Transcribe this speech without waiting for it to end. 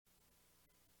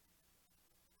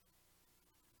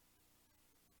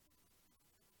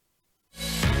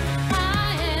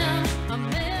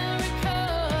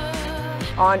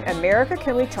On America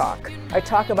Can We Talk, I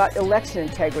talk about election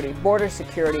integrity, border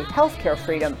security, healthcare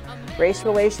freedom, race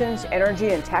relations, energy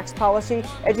and tax policy,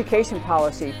 education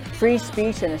policy, free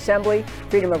speech and assembly,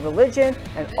 freedom of religion,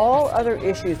 and all other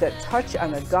issues that touch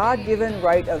on the God-given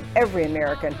right of every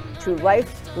American to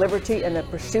life, liberty, and the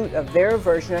pursuit of their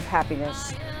version of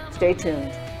happiness. Stay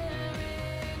tuned.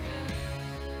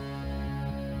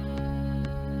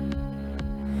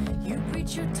 You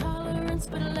preach your tolerance,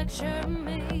 but lecture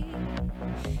me.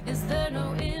 Is there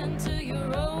no end to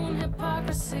your own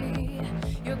hypocrisy?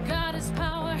 Your God is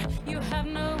power, you have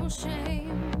no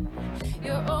shame.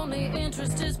 Your only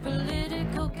interest is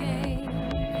political gain.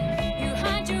 You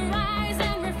hide your eyes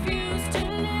and refuse to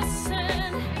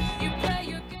listen. You play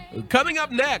your game. Coming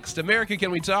up next, America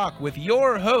Can We Talk with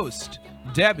your host,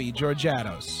 Debbie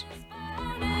Georgianos.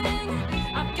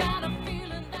 I've got a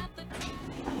feeling that the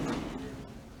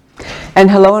And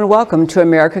hello and welcome to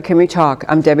America Can We Talk.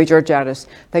 I'm Debbie Georgianos.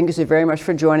 Thank you so very much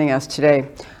for joining us today.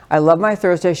 I love my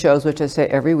Thursday shows, which I say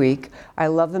every week. I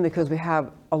love them because we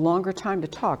have a longer time to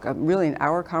talk, really an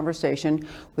hour conversation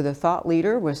with a thought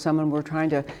leader, with someone we're trying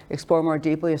to explore more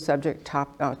deeply a subject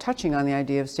touching on the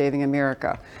idea of saving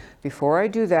America. Before I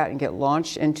do that and get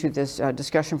launched into this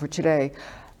discussion for today,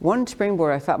 one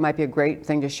springboard I thought might be a great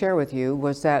thing to share with you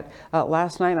was that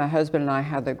last night my husband and I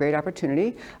had the great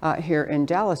opportunity here in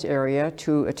Dallas area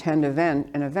to attend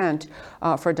an event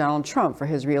for Donald Trump for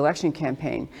his re-election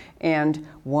campaign. And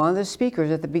one of the speakers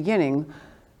at the beginning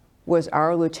was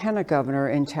our Lieutenant Governor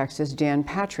in Texas, Dan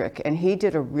Patrick, and he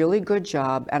did a really good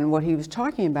job. And what he was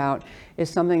talking about is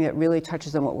something that really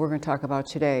touches on what we're going to talk about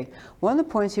today. One of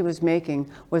the points he was making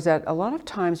was that a lot of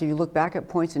times if you look back at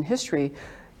points in history,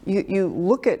 you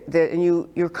look at that and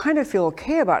you kind of feel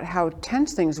okay about how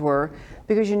tense things were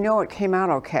because you know it came out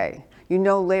okay. You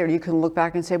know later you can look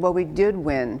back and say, well, we did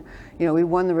win. You know, we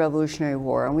won the Revolutionary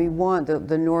War, and we won,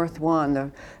 the North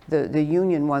won, the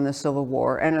Union won the Civil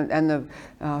War, and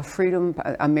the Freedom,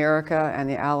 America and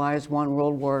the Allies won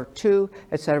World War II,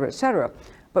 et cetera, et cetera.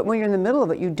 But when you're in the middle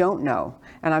of it, you don't know.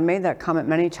 And I've made that comment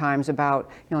many times about,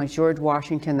 you know, like George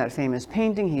Washington, that famous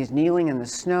painting, he's kneeling in the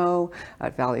snow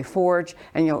at Valley Forge,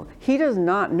 and, you know, he does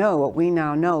not know what we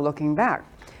now know looking back.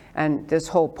 And this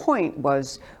whole point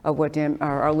was of what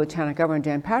our Lieutenant Governor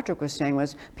Dan Patrick was saying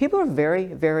was people are very,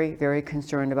 very, very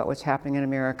concerned about what's happening in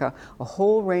America. A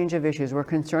whole range of issues. We're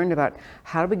concerned about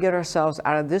how do we get ourselves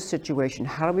out of this situation?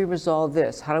 How do we resolve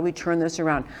this? How do we turn this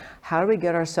around? How do we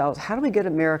get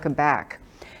America back?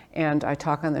 And I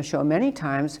talk on the show many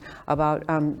times about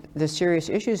the serious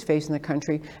issues facing the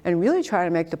country and really try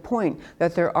to make the point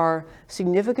that there are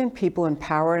significant people in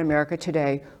power in America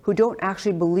today who don't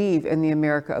actually believe in the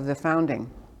America of the founding.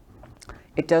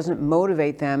 It doesn't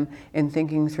motivate them in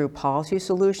thinking through policy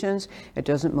solutions. It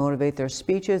doesn't motivate their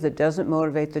speeches. It doesn't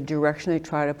motivate the direction they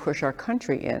try to push our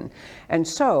country in. And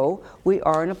so we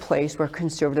are in a place where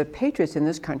conservative patriots in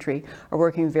this country are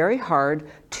working very hard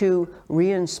to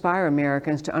re-inspire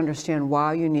Americans to understand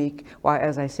why,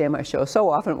 as I say on my show so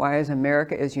often, why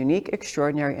America is unique,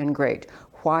 extraordinary, and great.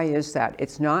 Why is that?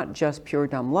 It's not just pure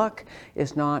dumb luck.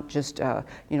 It's not just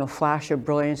flash of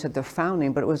brilliance at the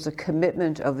founding, but it was the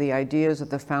commitment of the ideas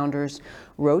that the founders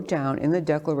wrote down in the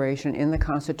Declaration, in the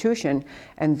Constitution,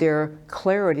 and their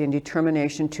clarity and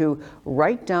determination to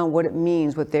write down what it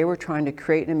means, what they were trying to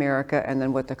create in America, and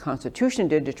then what the Constitution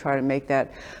did to try to make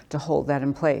that, to hold that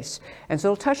in place. And so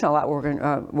it'll touch on a lot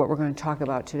what we're going to talk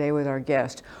about today with our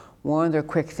guest. One other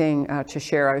quick thing to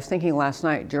share. I was thinking last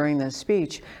night during this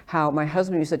speech how my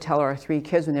husband used to tell our three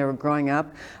kids when they were growing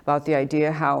up about the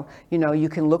idea how, you know, you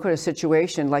can look at a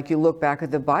situation like you look back at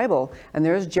the Bible and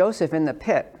there's Joseph in the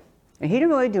pit. And he didn't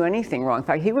really do anything wrong. In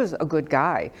fact, he was a good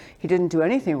guy. He didn't do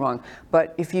anything wrong.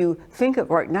 But if you think of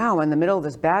right now in the middle of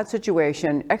this bad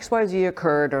situation, XYZ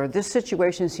occurred, or this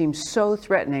situation seems so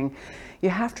threatening, you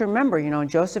have to remember, you know,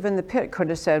 Joseph in the pit could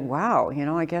have said, wow, you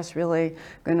know, I guess really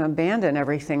going to abandon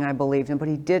everything I believed in, but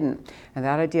he didn't. And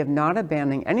that idea of not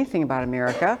abandoning anything about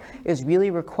America is really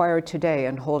required today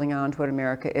in holding on to what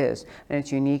America is and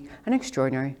its unique and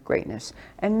extraordinary greatness.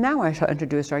 And now I shall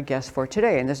introduce our guest for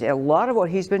today. And a lot of what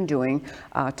he's been doing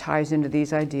ties into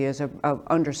these ideas of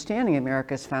understanding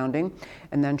America's founding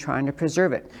and then trying to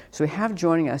preserve it. So we have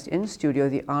joining us in studio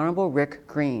the Honorable Rick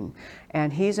Green.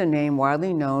 And he's a name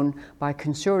widely known by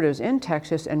conservatives in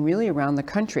Texas and really around the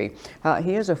country.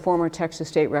 He is a former Texas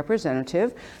state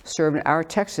representative, served in our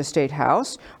Texas State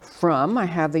House from, I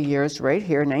have the years right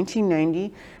here,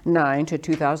 1999 to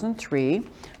 2003.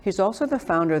 He's also the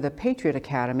founder of the Patriot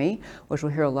Academy, which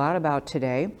we'll hear a lot about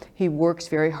today. He works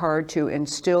very hard to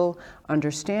instill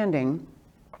understanding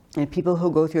and people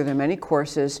who go through the many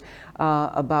courses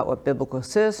about what biblical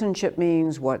citizenship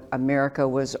means, what America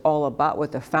was all about,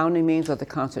 what the founding means, what the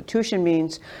Constitution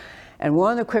means. And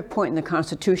one other quick point in the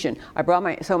Constitution. I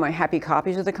brought some of my happy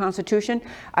copies of the Constitution.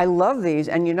 I love these,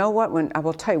 and you know what? I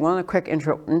will tell you one other quick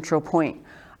intro point.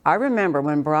 I remember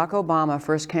when Barack Obama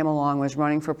first came along, was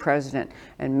running for president,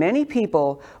 and many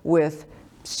people with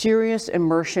serious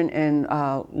immersion in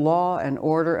law and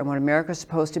order and what America's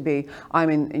supposed to be. I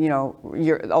mean, you know,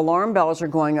 your alarm bells are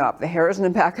going up. The hairs in the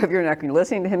back of your neck. You're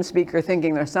listening to him speak. You're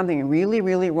thinking there's something really,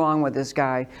 really wrong with this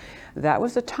guy. That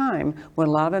was the time when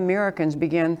a lot of Americans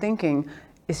began thinking,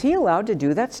 is he allowed to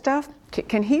do that stuff?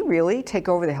 Can he really take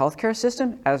over the healthcare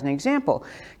system? As an example,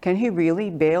 can he really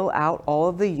bail out all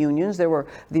of the unions? There were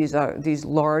these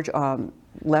large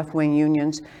left-wing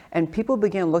unions, and people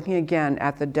began looking again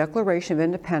at the Declaration of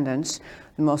Independence,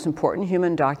 the most important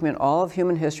human document, all of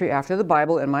human history after the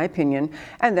Bible, in my opinion,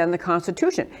 and then the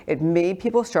Constitution. It made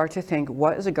people start to think,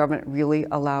 what is the government really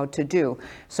allowed to do?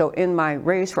 So in my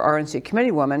race for RNC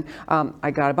committee woman,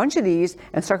 I got a bunch of these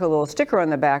and stuck a little sticker on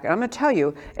the back, and I'm going to tell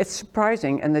you, it's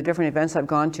surprising in the different events I've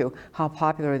gone to how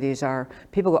popular these are.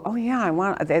 People go, oh yeah, I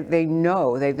want. They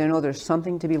know there's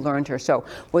something to be learned here. So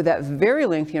with that very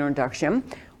lengthy introduction,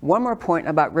 one more point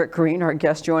about Rick Green, our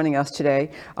guest joining us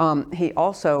today. He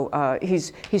also,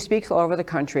 he speaks all over the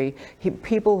country.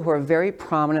 People who are very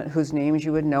prominent, whose names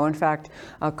you would know. In fact,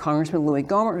 Congressman Louis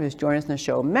Gohmert, who's joined us in the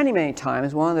show many, many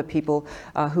times, one of the people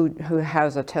who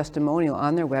has a testimonial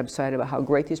on their website about how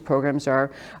great these programs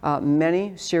are.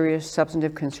 Many serious,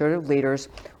 substantive, conservative leaders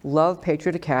love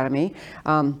Patriot Academy.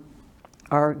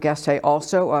 Our guest today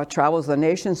also travels the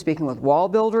nation speaking with wall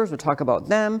builders. We'll talk about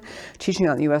them, teaching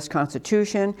on the U.S.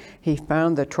 Constitution. He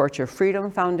founded the Torch of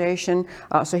Freedom Foundation.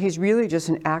 So he's really just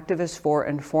an activist for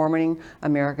informing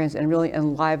Americans and really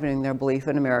enlivening their belief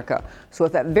in America. So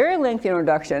with that very lengthy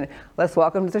introduction, let's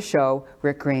welcome to the show,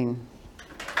 Rick Green.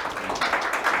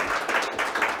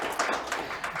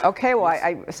 Okay, well,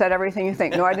 I said everything you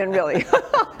think. No, I didn't really.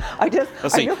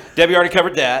 Let's see. Debbie already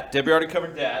covered that.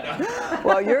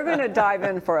 Well, you're going to dive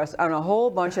in for us on a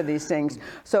whole bunch of these things.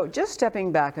 So just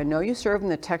stepping back, I know you serve in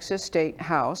the Texas State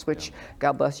House, which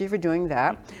God bless you for doing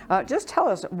that. Just tell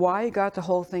us why you got the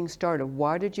whole thing started.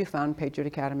 Why did you found Patriot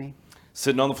Academy?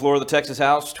 Sitting on the floor of the Texas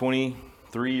House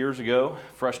 23 years ago,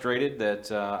 frustrated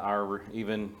that our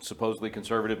even supposedly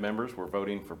conservative members were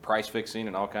voting for price fixing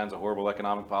and all kinds of horrible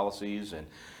economic policies, and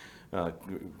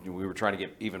we were trying to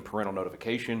get even parental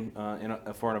notification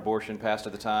for an abortion passed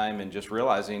at the time, and just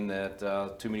realizing that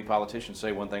too many politicians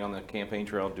say one thing on the campaign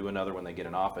trail and do another when they get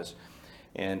in office,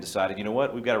 and decided, you know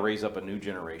what, we've got to raise up a new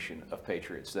generation of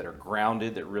patriots that are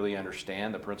grounded, that really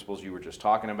understand the principles you were just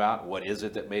talking about. What is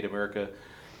it that made America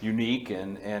unique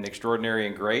and extraordinary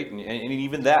and great? And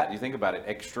even that, you think about it,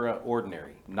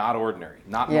 extraordinary, not ordinary,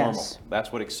 not normal. Yes.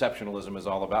 That's what exceptionalism is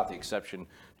all about, the exception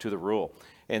to the rule.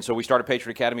 And so we started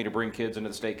Patriot Academy to bring kids into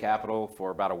the state capitol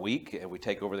for about a week. And we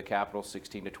take over the capitol,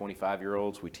 16 to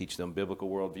 25-year-olds. We teach them biblical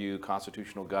worldview,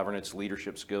 constitutional governance,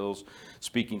 leadership skills,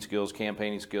 speaking skills,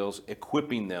 campaigning skills,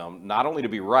 equipping them not only to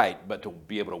be right, but to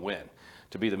be able to win,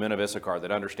 to be the men of Issachar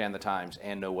that understand the times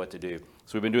and know what to do.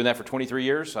 So we've been doing that for 23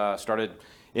 years. Started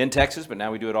in Texas, but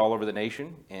now we do it all over the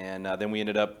nation. And then we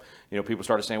ended up, people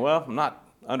started saying, well, I'm not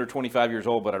under 25 years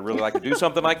old, but I'd really like to do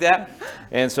something like that.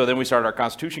 And so then we started our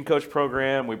Constitution Coach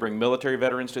program. We bring military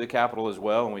veterans to the Capitol as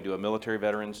well, and we do a Military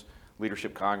Veterans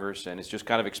Leadership Congress, and it's just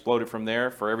kind of exploded from there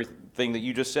for everything that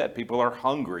you just said. People are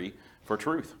hungry for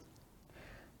truth.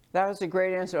 That was a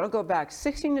great answer. I'll go back.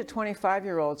 16 to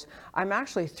 25-year-olds, I'm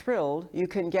actually thrilled you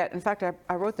can get, in fact,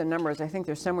 I wrote the numbers. I think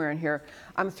they're somewhere in here.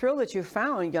 I'm thrilled that you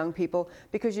found young people,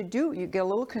 because you get a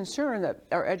little concerned that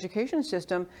our education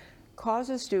system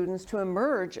causes students to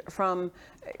emerge from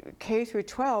K through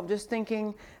 12 just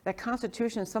thinking that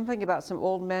Constitution is something about some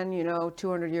old men,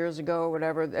 200 years ago or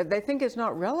whatever. They think it's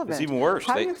not relevant. It's even worse.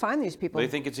 How do you find these people? They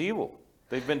think it's evil.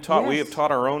 They've been taught, Yes. We have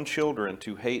taught our own children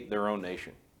to hate their own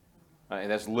nation.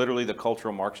 And that's literally the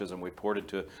cultural Marxism we poured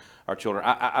into our children.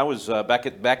 I was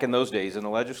back in those days in the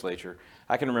legislature.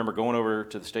 I can remember going over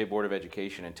to the State Board of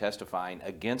Education and testifying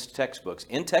against textbooks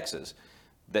in Texas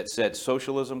that said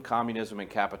socialism, communism, and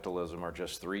capitalism are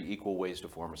just three equal ways to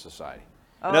form a society.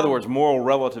 In other words, moral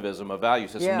relativism of value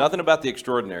system. Yeah. Nothing about the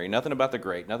extraordinary, nothing about the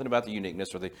great, nothing about the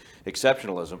uniqueness or the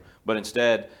exceptionalism, but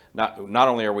instead, not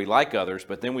only are we like others,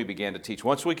 but then we began to teach.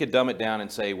 Once we could dumb it down and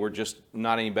say we're just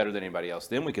not any better than anybody else,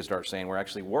 then we could start saying we're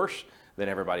actually worse than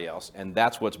everybody else. And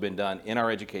that's what's been done in our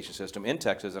education system in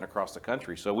Texas and across the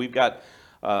country. So we've got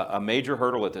a major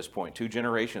hurdle at this point, 2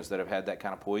 generations that have had that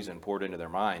kind of poison poured into their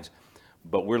minds.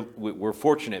 But we're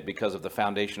fortunate because of the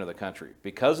foundation of the country,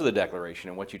 because of the Declaration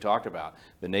and what you talked about.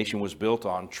 The nation was built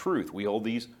on truth. We hold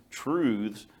these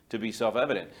truths to be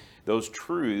self-evident. Those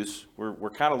truths,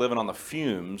 we're kind of living on the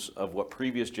fumes of what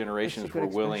previous generations were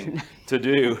willing to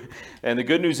do. And the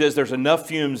good news is there's enough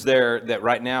fumes there that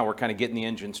right now we're kind of getting the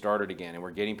engine started again, and we're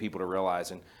getting people to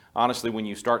realize. And honestly, when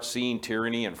you start seeing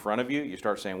tyranny in front of you, you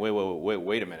start saying, wait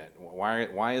a minute.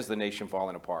 Why is the nation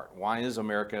falling apart? Why is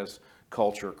America's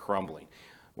culture crumbling?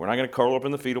 We're not going to curl up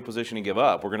in the fetal position and give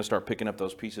up. We're going to start picking up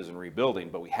those pieces and rebuilding,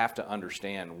 but we have to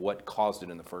understand what caused it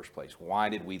in the first place. Why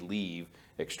did we leave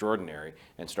extraordinary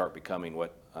and start becoming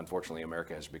what, unfortunately,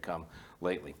 America has become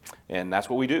lately? And that's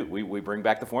what we do. We bring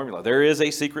back the formula. There is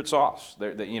a secret sauce.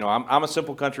 I'm a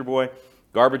simple country boy.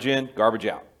 Garbage in, garbage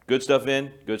out. Good stuff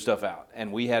in, good stuff out.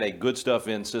 And we had a good stuff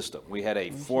in system. We had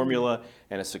a formula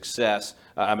and a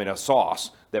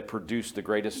sauce that produced the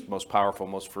greatest, most powerful,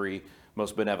 most free,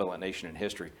 most benevolent nation in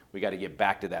history. We got to get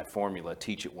back to that formula,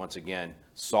 teach it once again,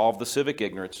 solve the civic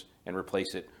ignorance, and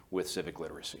replace it with civic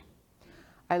literacy.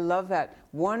 I love that.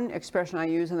 One expression I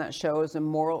use in that show is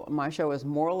my show is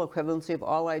moral equivalency of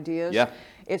all ideas. Yeah.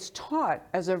 It's taught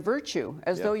as a virtue,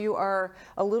 as though you are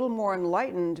a little more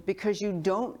enlightened because you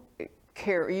don't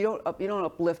care, you don't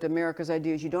uplift America's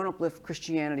ideas, you don't uplift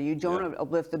Christianity, you don't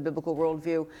uplift the biblical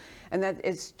worldview, and that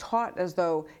it's taught as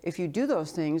though if you do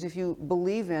those things, if you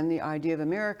believe in the idea of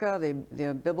America,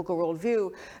 the biblical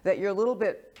worldview, that you're a little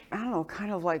bit, I don't know,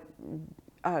 kind of like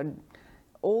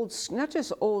not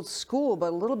just old school,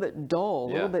 but a little bit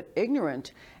dull, a little bit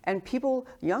ignorant. And people,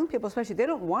 young people especially, they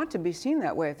don't want to be seen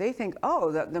that way. If they think,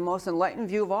 oh, the most enlightened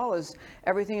view of all is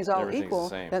everything is all equal,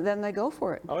 then they go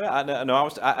for it. Oh yeah,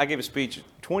 I gave a speech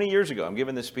 20 years ago. I'm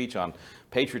giving this speech on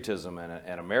patriotism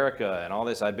and America and all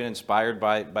this. I've been inspired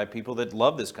by people that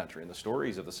love this country and the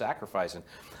stories of the sacrifice. And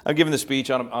I'm giving the speech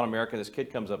on America. This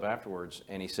kid comes up afterwards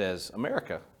and he says,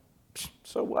 America,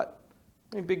 so what?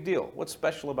 I mean, big deal. What's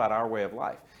special about our way of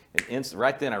life? And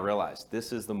right then I realized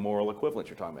this is the moral equivalence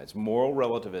you're talking about. It's moral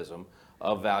relativism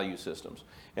of value systems.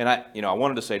 And I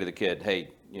wanted to say to the kid, hey,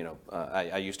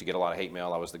 I used to get a lot of hate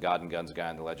mail. I was the God and Guns guy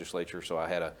in the legislature, so I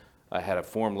had a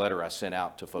form letter I sent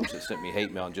out to folks that sent me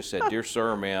hate mail and just said, dear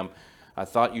sir, ma'am, I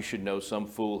thought you should know some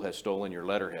fool has stolen your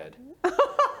letterhead.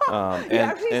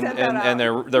 And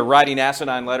they're writing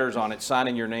asinine letters on it,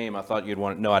 signing your name. I thought you'd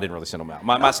want to. No, I didn't really send them out.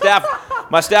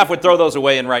 My staff would throw those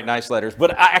away and write nice letters.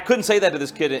 But I couldn't say that to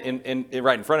this kid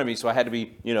right in front of me, so I had to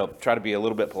be, try to be a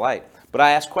little bit polite. But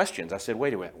I asked questions. I said,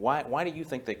 wait a minute, why do you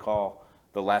think they call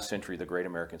the last century the Great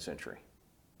American Century?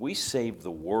 We saved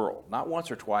the world, not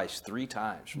once or twice, 3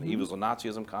 times, from the evils of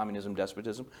Nazism, communism,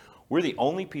 despotism. We're the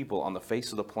only people on the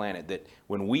face of the planet that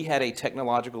when we had a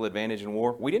technological advantage in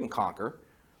war, we didn't conquer.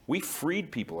 We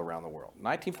freed people around the world.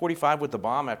 1945 with the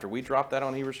bomb, after we dropped that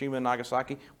on Hiroshima and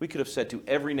Nagasaki, we could have said to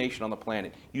every nation on the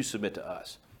planet, you submit to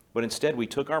us. But instead, we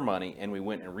took our money and we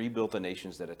went and rebuilt the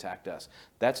nations that attacked us.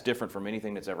 That's different from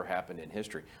anything that's ever happened in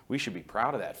history. We should be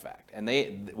proud of that fact.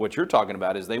 And what you're talking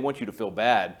about is they want you to feel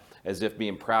bad as if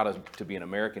being proud to be an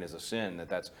American is a sin,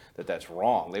 that's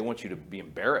wrong. They want you to be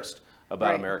embarrassed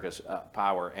about America's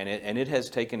power, and it has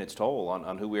taken its toll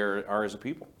on who we are as a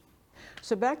people.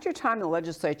 So back to your time in the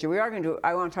legislature,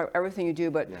 I want to talk about everything you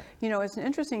do, but it's an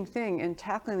interesting thing in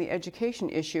tackling the education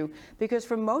issue, because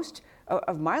for most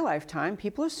of my lifetime,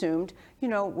 people assumed,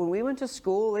 when we went to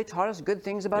school, they taught us good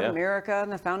things about America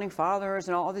and the founding fathers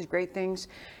and all these great things.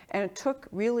 And it took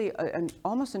really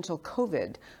almost until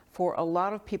COVID for a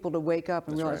lot of people to wake up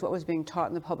and realize what was being taught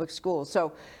in the public schools.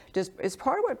 So is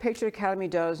part of what Patriot Academy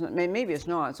does, maybe it's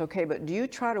not, it's okay, but do you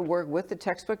try to work with the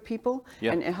textbook people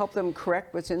and help them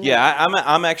correct what's in there? Yeah,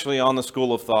 I'm actually on the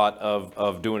school of thought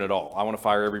of doing it all. I want to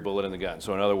fire every bullet in the gun.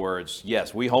 So in other words,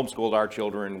 yes, we homeschooled our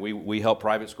children. We help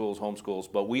private schools,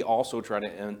 homeschools, but we also try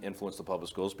to influence the public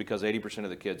schools because 80% of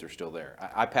the kids are still there.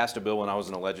 I passed a bill when I was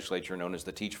in the legislature known as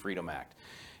the Teach Freedom Act.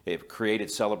 It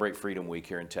created Celebrate Freedom Week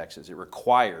here in Texas. It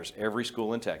requires every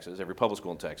school in Texas, every public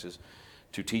school in Texas,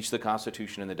 to teach the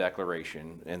Constitution and the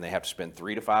Declaration, and they have to spend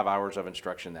 3 to 5 hours of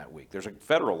instruction that week. There's a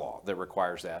federal law that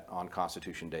requires that on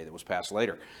Constitution Day that was passed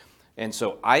later. And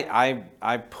so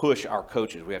I push our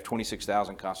coaches. We have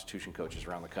 26,000 Constitution coaches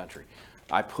around the country.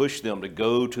 I push them to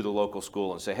go to the local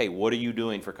school and say, hey, what are you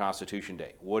doing for Constitution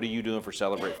Day? What are you doing for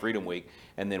Celebrate Freedom Week?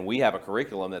 And then we have a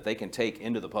curriculum that they can take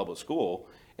into the public school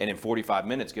and in 45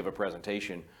 minutes give a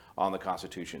presentation on the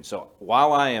Constitution. So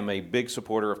while I am a big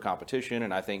supporter of competition,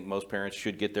 and I think most parents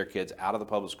should get their kids out of the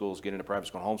public schools, get into private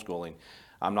school and homeschooling,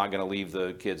 I'm not going to leave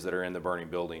the kids that are in the burning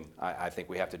building. I think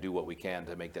we have to do what we can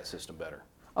to make that system better.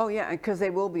 Oh, yeah, because they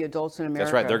will be adults in America.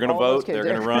 That's right. They're going to All those vote. kids, They're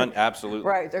going to run. Absolutely.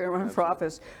 Right. They're going to run for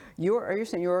office. Are you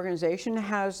saying your organization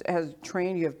has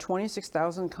trained? You have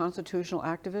 26,000 constitutional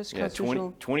activists. Yeah,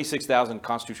 26,000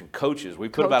 Constitution coaches. We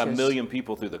put about 1 million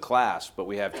people through the class, but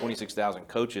we have 26,000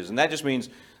 coaches, and that just means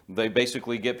they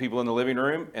basically get people in the living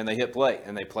room and they hit play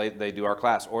and they do our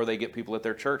class, or they get people at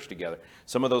their church together.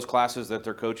 Some of those classes that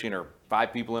they're coaching are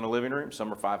 5 people in a living room.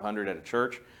 Some are 500 at a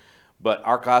church. But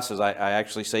our classes, I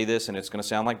actually say this, and it's going to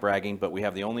sound like bragging, but we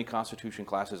have the only Constitution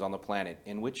classes on the planet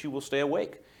in which you will stay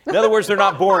awake. In other words, they're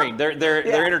not boring. They're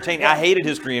entertaining. I hated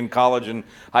history in college and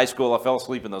high school. I fell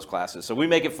asleep in those classes. So we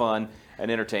make it fun and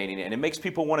entertaining, and it makes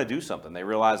people want to do something. They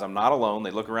realize I'm not alone.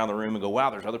 They look around the room and go, wow,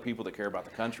 there's other people that care about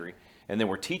the country. And then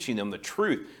we're teaching them the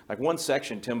truth. Like one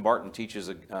section, Tim Barton teaches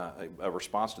a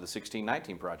response to the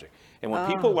 1619 Project. And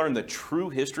when people learn the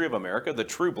true history of America, the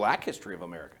true black history of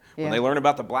America, when they learn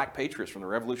about the black patriots from the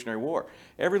Revolutionary War,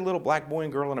 every little black boy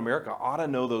and girl in America ought to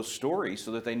know those stories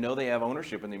so that they know they have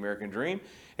ownership in the American dream,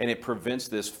 and it prevents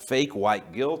this fake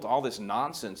white guilt, all this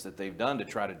nonsense that they've done to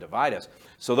try to divide us.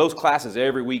 So those classes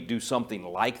every week do something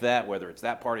like that, whether it's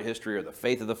that part of history or the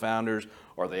faith of the founders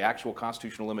or the actual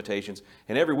constitutional limitations.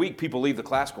 And every week people leave the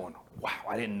class going, wow,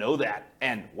 I didn't know that.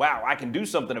 And wow, I can do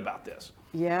something about this.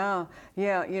 Yeah.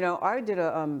 You know, I did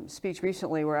a speech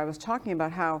recently where I was talking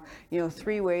about how,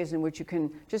 3 ways in which you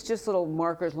can, just little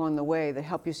markers along the way that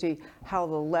help you see how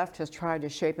the left has tried to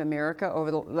shape America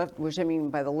over the left, which I mean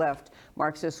by the left,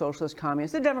 Marxist, Socialist,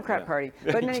 Communist, the Democrat Party.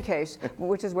 But in any case,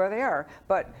 which is where they are.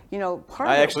 But,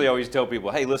 I actually always tell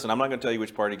people, hey, listen, I'm not going to tell you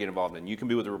which party to get involved in. You can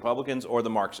be with the Republicans or the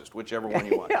Marxists, whichever one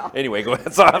you want. Anyway, go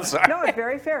ahead. So I'm sorry. No, it's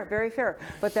very fair, very fair.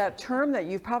 But that term that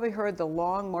you've probably heard, the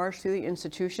long march through the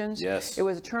institutions. Yes. It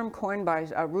was a term coined by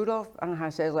Rudolf, I don't know how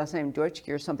to say his last name, Deutschke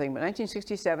or something, but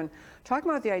 1967, talking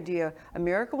about the idea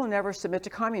America will never submit to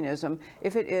communism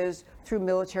if it is through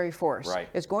military force. Right.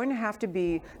 It's going to have to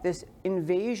be this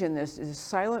invasion, this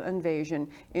silent invasion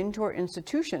into our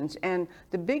institutions. And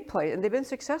the big play, and they've been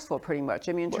successful pretty much.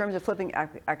 I mean, in terms of flipping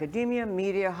academia,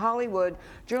 media, Hollywood,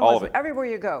 journalism, everywhere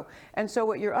you go. And so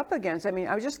what you're up against, I mean,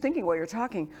 I was just thinking while you're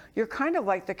talking, you're kind of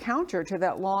like the counter to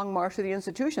that long march through the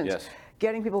institutions. Yes.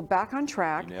 Getting people back on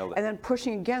track and then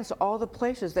pushing against all the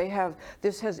places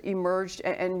this has emerged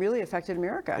and really affected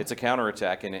America. It's a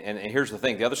counterattack, and here's the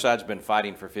thing. The other side's been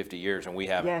fighting for 50 years, and we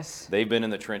haven't. Yes. They've been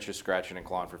in the trenches scratching and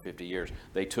clawing for 50 years.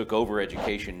 They took over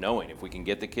education knowing if we can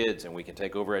get the kids and we can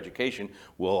take over education,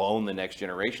 we'll own the next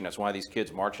generation. That's why these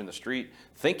kids march in the street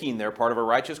thinking they're part of a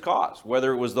righteous cause.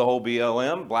 Whether it was the whole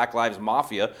BLM, Black Lives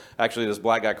Mafia. Actually, this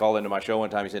black guy called into my show one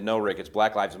time. He said, no, Rick, it's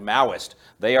Black Lives Maoist.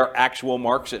 They are actual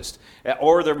Marxists.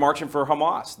 Or they're marching for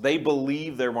Hamas. They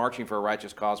believe they're marching for a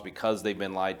righteous cause because they've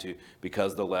been lied to,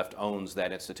 because the left owns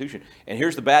that institution. And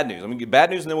here's the bad news. I mean, bad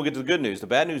news, and then we'll get to the good news. The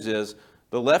bad news is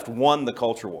the left won the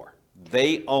culture war.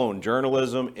 They own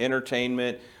journalism,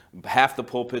 entertainment, half the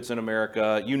pulpits in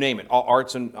America, you name it, all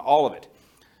arts and all of it.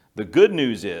 The good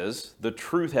news is the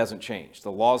truth hasn't changed.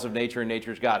 The laws of nature and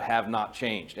nature's God have not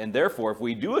changed. And therefore, if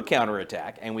we do a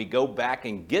counterattack and we go back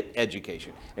and get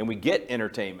education and we get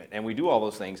entertainment and we do all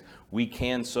those things, we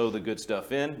can sow the good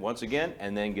stuff in once again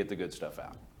and then get the good stuff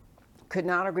out. Could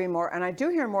not agree more. And I do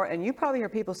hear more, and you probably hear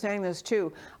people saying this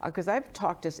too, because I've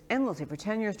talked this endlessly for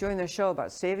 10 years doing this show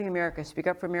about saving America, speak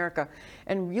up for America,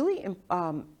 and really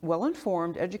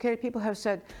well-informed, educated people have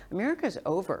said, America's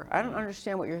over. I don't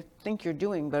understand what you think you're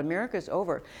doing, but America's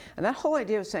over. And that whole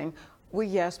idea of saying, we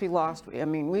lost. I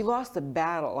mean, we lost the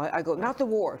battle. I go, not the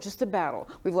war, just the battle.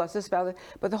 We've lost this battle.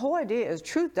 But the whole idea is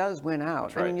truth does win out.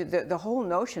 That's right. I mean, the whole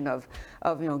notion of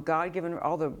God giving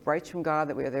all the rights from God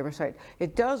that we have every side,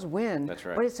 it does win. That's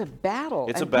right. But it's a battle.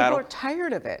 It's and a battle. People are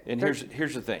tired of it. And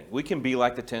here's the thing. We can be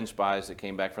like the 10 spies that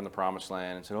came back from the promised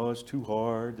land and said, oh, it's too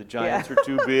hard. The giants are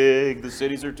too big. The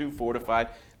cities are too fortified.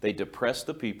 They depressed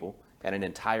the people, and an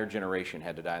entire generation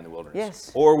had to die in the wilderness.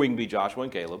 Yes. Or we can be Joshua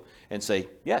and Caleb and say,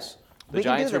 yes, the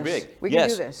giants are big.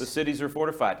 Yes, the cities are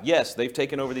fortified. Yes, they've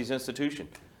taken over these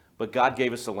institutions. But God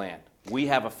gave us the land. We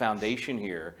have a foundation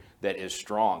here that is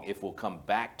strong if we'll come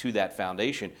back to that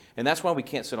foundation. And that's why we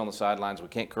can't sit on the sidelines. We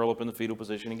can't curl up in the fetal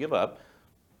position and give up.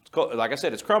 Like I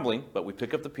said, it's crumbling, but we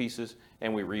pick up the pieces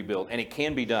and we rebuild. And it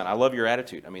can be done. I love your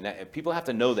attitude. I mean, people have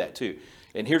to know that too.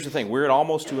 And here's the thing. We're at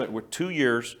almost we're 2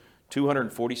 years,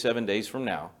 247 days from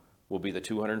now will be the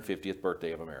 250th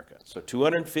birthday of America. So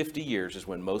 250 years is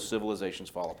when most civilizations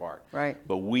fall apart. Right.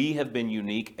 But we have been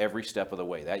unique every step of the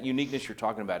way. That uniqueness you're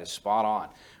talking about is spot on.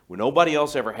 Well, nobody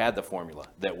else ever had the formula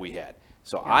that we had.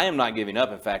 So I am not giving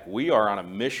up. In fact, we are on a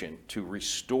mission to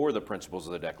restore the principles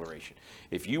of the Declaration.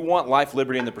 If you want life,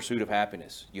 liberty, and the pursuit of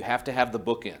happiness, you have to have the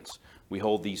bookends. We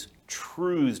hold these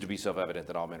truths to be self-evident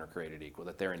that all men are created equal,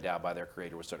 that they're endowed by their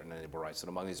Creator with certain inalienable rights, and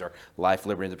among these are life,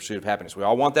 liberty, and the pursuit of happiness. We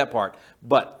all want that part,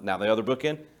 but now the other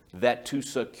bookend, that to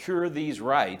secure these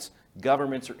rights,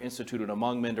 governments are instituted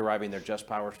among men deriving their just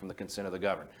powers from the consent of the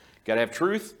governed. Got to have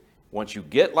truth. Once you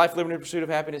get life, liberty, and the pursuit of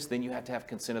happiness, then you have to have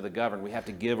consent of the governed. We have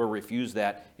to give or refuse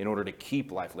that in order to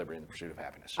keep life, liberty, and the pursuit of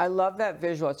happiness. I love that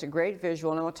visual. It's a great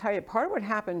visual. And I will tell you, part of what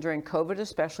happened during COVID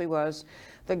especially was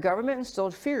the government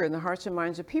instilled fear in the hearts and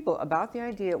minds of people about the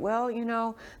idea, well, you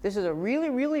know, this is a really,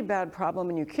 really bad problem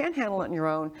and you can't handle it on your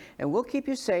own and we'll keep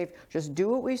you safe. Just do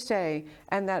what we say.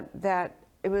 And that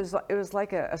it was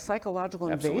like a psychological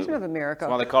invasion of America. That's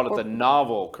why they called it the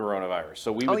novel coronavirus.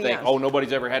 So we would think, oh,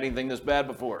 nobody's ever had anything this bad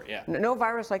before. Yeah. No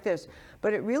virus like this.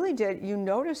 But it really did. You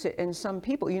notice it in some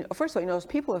people. First of all, you notice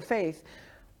people of faith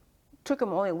took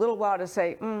them only a little while to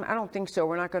say, I don't think so.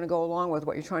 We're not going to go along with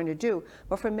what you're trying to do.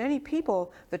 But for many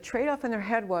people, the trade-off in their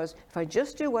head was, if I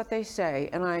just do what they say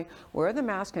and I wear the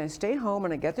mask and I stay home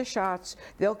and I get the shots,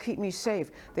 they'll keep me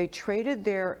safe. They traded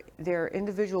their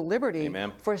individual liberty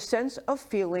for a sense of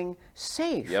feeling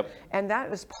safe. Yep. And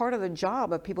that is part of the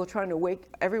job of people trying to wake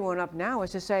everyone up now, is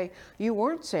to say, you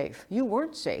weren't safe. You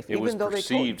weren't safe. It was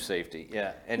perceived safety.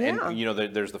 Yeah. And you know,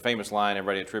 there's the famous line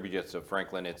everybody attributes to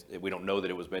Franklin. We don't know that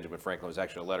it was Benjamin Franklin. It was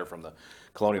actually a letter from the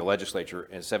colonial legislature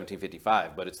in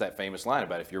 1755, but it's that famous line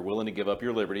about if you're willing to give up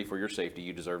your liberty for your safety,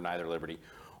 you deserve neither liberty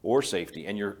or safety.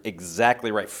 And you're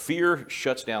exactly right. Fear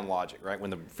shuts down logic, right? When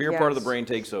the fear part of the brain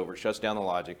takes over, it shuts down the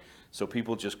logic. So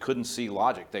people just couldn't see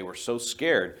logic. They were so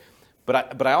scared.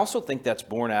 But I also think that's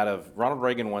born out of, Ronald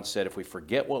Reagan once said, if we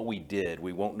forget what we did,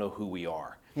 we won't know who we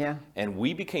are. Yeah. And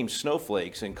we became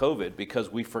snowflakes in COVID because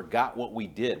we forgot what we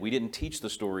did. We didn't teach the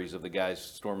stories of the guys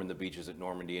storming the beaches at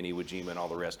Normandy and Iwo Jima and all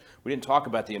the rest. We didn't talk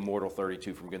about the immortal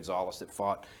 32 from Gonzales that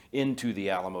fought into the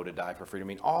Alamo to die for freedom. I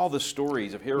mean, all the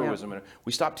stories of heroism, and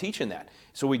we stopped teaching that.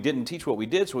 So we didn't teach what we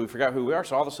did, so we forgot who we are.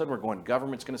 So all of a sudden we're going,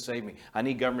 government's going to save me. I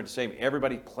need government to save me.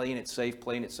 Everybody playing it safe,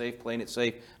 playing it safe, playing it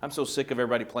safe. I'm so sick of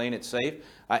everybody playing it safe.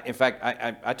 In fact,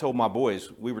 I told my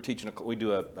boys, we were teaching, we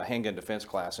do a handgun defense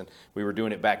class, and we were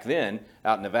doing it back then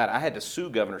out in Nevada. I had to sue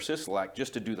Governor Sisolak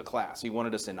just to do the class. He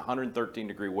wanted us in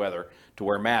 113-degree weather to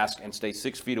wear masks and stay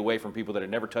 6 feet away from people that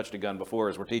had never touched a gun before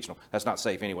as we're teaching them. That's not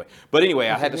safe anyway. But anyway,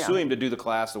 I had to sue him to do the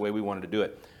class the way we wanted to do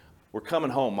it. We're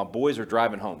coming home. My boys are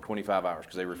driving home 25 hours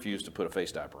because they refused to put a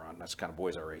face diaper on. That's the kind of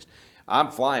boys I raised. I'm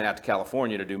flying out to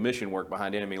California to do mission work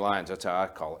behind enemy lines. That's how I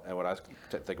call it and what I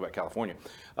think about California.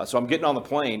 So I'm getting on the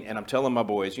plane and I'm telling my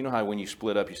boys, you know how when you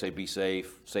split up you say be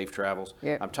safe, safe travels?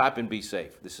 Yeah. I'm typing be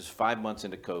safe. This is 5 months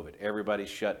into COVID. Everybody's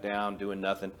shut down, doing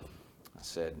nothing. I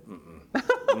said,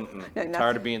 I'm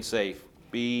tired of being safe.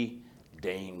 Be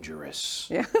dangerous.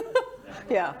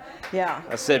 Yeah. Yeah.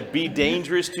 I said, be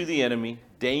dangerous to the enemy,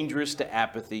 dangerous to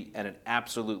apathy, and an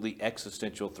absolutely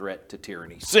existential threat to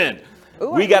tyranny. Sin.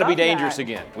 Ooh, We got to be dangerous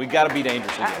again. We got to be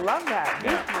dangerous again. I love that.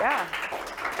 Yeah.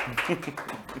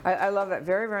 I love that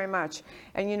very, very much.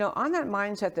 And you know, on that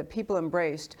mindset that people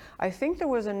embraced, I think there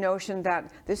was a notion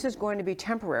that this is going to be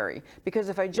temporary, because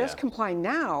if I just comply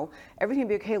now, everything will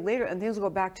be okay later and things will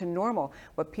go back to normal.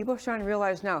 What people are starting to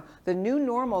realize now, the new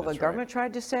normal the government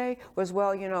tried to say was,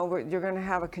 well, you know, you're going to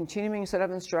have a continuing set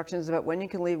of instructions about when you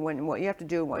can leave, what you have to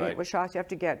do, what shots you have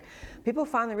to get. People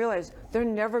finally realize they're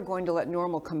never going to let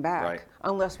normal come back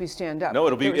unless we stand up. No,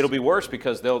 it'll be worse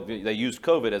because they used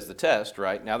COVID as the test,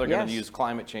 right? Now they're going to use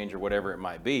climate change or whatever it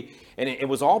might be. And it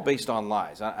was all based on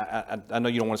lies. I know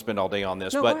you don't want to spend all day on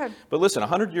this, but listen,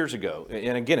 100 years ago,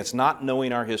 and again, it's not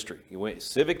knowing our history.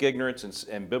 Civic ignorance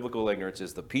and biblical ignorance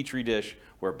is the petri dish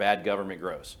where bad government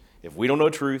grows. If we don't know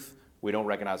truth, we don't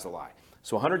recognize the lie.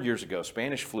 So 100 years ago,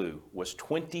 Spanish flu was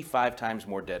 25 times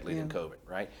more deadly than COVID,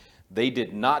 right? They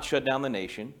did not shut down the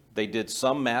nation. They did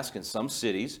some masks in some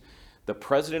cities. The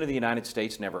President of the United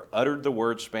States never uttered the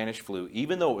word Spanish flu,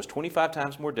 even though it was 25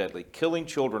 times more deadly, killing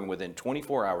children within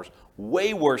 24 hours,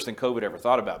 way worse than COVID ever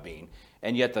thought about being.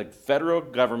 And yet the federal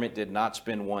government did not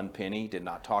spend one penny, did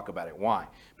not talk about it. Why?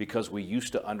 Because we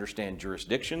used to understand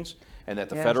jurisdictions and that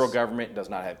the federal government does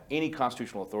not have any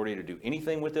constitutional authority to do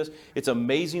anything with this. It's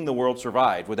amazing the world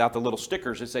survived without the little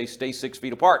stickers that say stay 6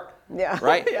 feet apart. Yeah.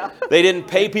 Right? They didn't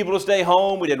pay people to stay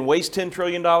home. We didn't waste $10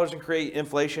 trillion and create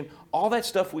inflation. All that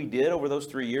stuff we did over those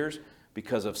 3 years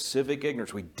because of civic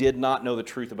ignorance. We did not know the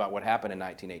truth about what happened in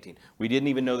 1918. We didn't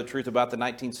even know the truth about the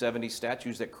 1970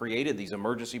 statutes that created these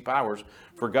emergency powers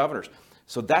for governors.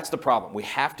 So that's the problem. We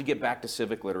have to get back to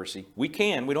civic literacy. We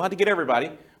can. We don't have to get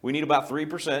everybody. We need about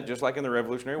 3%, just like in the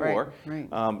Revolutionary War. Right.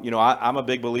 You know, I'm a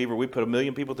big believer. We put 1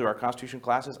 million people through our Constitution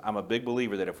classes. I'm a big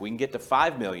believer that if we can get to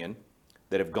 5 million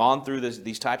that have gone through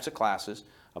these types of classes,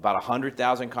 about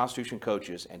 100,000 Constitution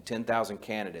coaches and 10,000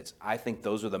 candidates, I think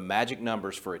those are the magic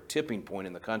numbers for a tipping point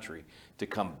in the country to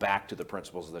come back to the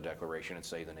principles of the Declaration and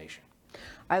save the nation.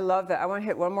 I love that. I want to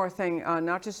hit one more thing,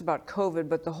 not just about COVID,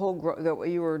 but the whole that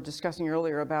you were discussing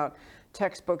earlier about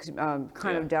textbooks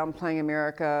kind of downplaying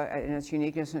America and its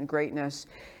uniqueness and greatness.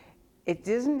 It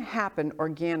doesn't happen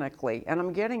organically, and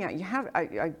I'm getting at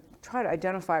I try to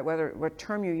identify what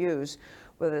term you use,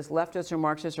 whether it's leftist or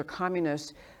Marxist or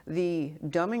communist, the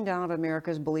dumbing down of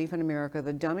America's belief in America,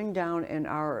 the dumbing down in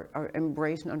our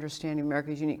embrace and understanding of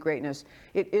America's unique greatness,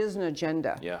 it is an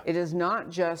agenda. Yeah. It is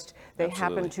not just they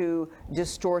happen to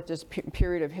distort this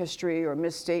period of history or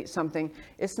misstate something.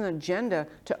 It's an agenda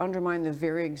to undermine the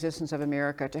very existence of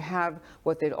America, to have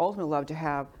what they'd ultimately love to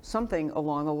have, something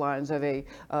along the lines of a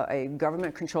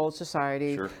government-controlled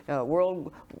society, Sure.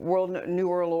 New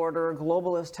world order,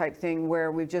 globalist type thing,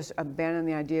 where we've just abandoned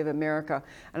the idea of America.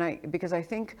 And because I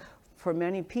think for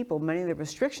many people, many of the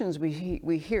restrictions we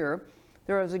hear,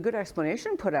 there is a good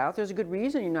explanation put out. There's a good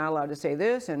reason you're not allowed to say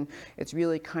this, and it's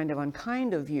really kind of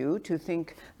unkind of you to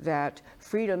think that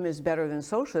freedom is better than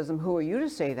socialism. Who are you to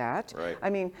say that? Right. I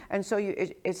mean, and so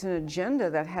it's an agenda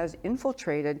that has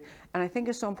infiltrated, and I think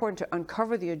it's so important to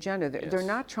uncover the agenda. They're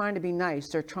not trying to be nice.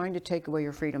 They're trying to take away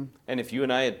your freedom. And if you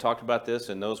and I had talked about this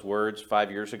in those words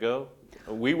 5 years ago,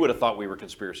 we would have thought we were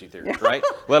conspiracy theorists, right?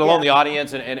 Let alone the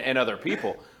audience and other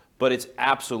people. But it's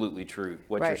absolutely true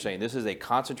what you're saying. This is a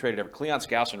concentrated effort. Cleon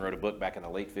Skousen wrote a book back in the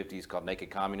late 50s called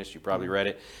Naked Communist. You probably read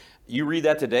it. You read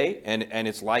that today, and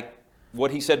it's like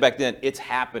what he said back then. It's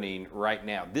happening right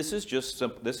now. This is just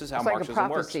simple. This is how Marxism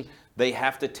works. They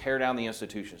have to tear down the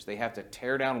institutions. They have to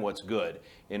tear down what's good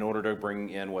in order to bring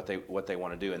in what they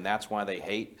want to do. And that's why they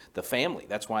hate the family.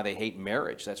 That's why they hate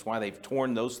marriage. That's why they've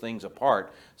torn those things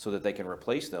apart so that they can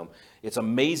replace them. It's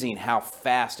amazing how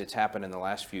fast it's happened in the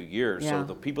last few years. Yeah. So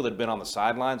the people that have been on the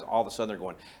sidelines, all of a sudden they're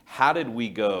going, how did we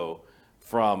go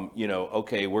from,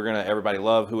 okay, we're going to everybody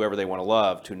love whoever they want to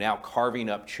love, to now carving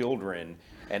up children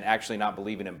and actually not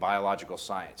believing in biological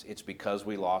science? It's because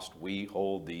we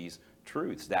hold these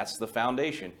truths. That's the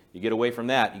foundation. You get away from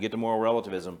that, you get to moral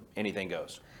relativism, anything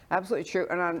goes. Absolutely true.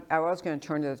 And I was going to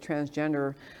turn to the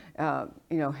transgender,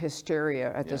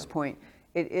 hysteria at this point.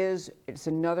 It's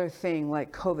another thing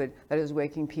like COVID that is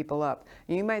waking people up.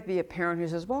 And you might be a parent who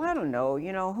says, well, I don't know,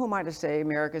 who am I to say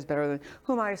America's better than,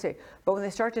 who am I to say? But when they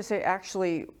start to say,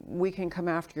 actually, we can come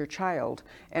after your child,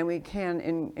 and we can,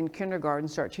 in kindergarten,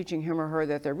 start teaching him or her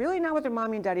that they're really not what their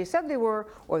mommy and daddy said they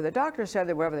were, or the doctor said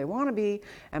they're wherever they want to be,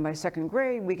 and by second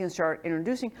grade, we can start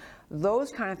introducing.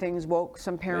 Those kind of things woke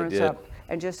some parents up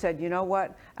and just said, you know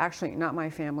what, actually, not my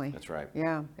family. That's right.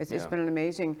 Yeah, it's been an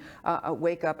amazing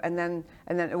wake up. And then,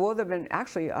 well, there have been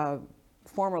actually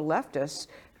former leftists.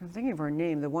 I'm thinking of her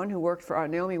name, the one who worked for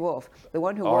Naomi Wolf, the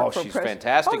one who worked for she's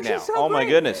fantastic now. She's so oh my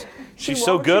great. goodness, she's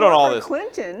so good on all this.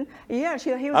 Clinton, yeah,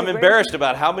 he was. I'm embarrassed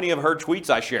about how many of her tweets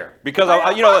I share because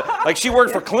like she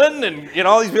worked for Clinton and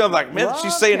all these people. I'm like, man,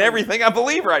 she's saying everything I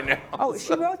believe right now. Oh,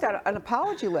 she wrote that an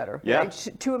apology letter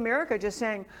to America, just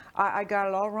saying I got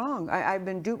it all wrong. I've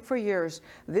been duped for years.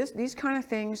 These kind of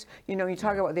things, you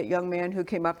talk about that young man who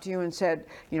came up to you and said,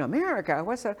 America,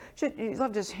 what's that? You'd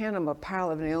love to just hand him a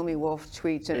pile of Naomi Wolf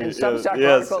tweets and Substack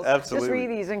articles. Absolutely. Just read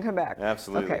these and come back.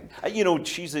 Absolutely. Okay.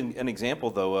 She's an example,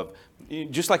 though, of,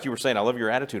 just like you were saying, I love your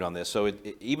attitude on this. So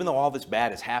even though all this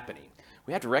bad is happening,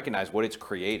 we have to recognize what it's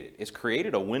created. It's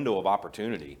created a window of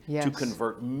opportunity to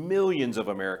convert millions of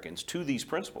Americans to these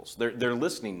principles. They're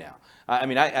listening now.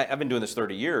 I've been doing this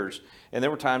 30 years, and there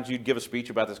were times you'd give a speech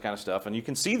about this kind of stuff, and you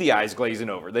can see the eyes glazing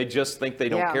over. They just think they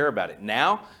don't care about it.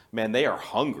 Now, man, they are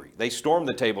hungry. They storm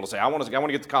the table to say, I want to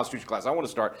get the Constitution class. I want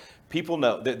to start. People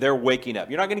know that they're waking up.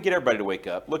 You're not going to get everybody to wake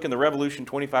up. Look, in the revolution,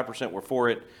 25% were for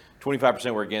it.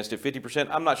 25% were against it, 50%,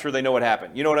 I'm not sure they know what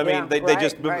happened. You know what I mean?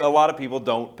 A lot of people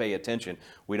don't pay attention.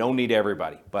 We don't need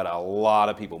everybody, but a lot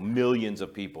of people, millions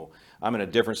of people. I'm in a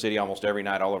different city almost every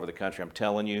night all over the country. I'm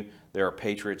telling you, there are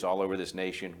patriots all over this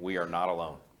nation. We are not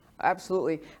alone.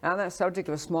 Absolutely. And on that subject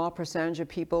of a small percentage of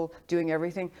people doing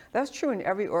everything, that's true in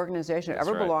every organization I've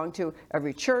ever belonged to,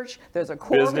 every church. There's a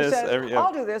core that says,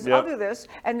 I'll do this, I'll do this.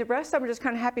 And the rest of them are just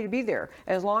kind of happy to be there.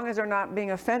 As long as they're not being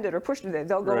offended or pushed,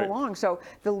 they'll go along. So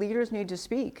the leaders need to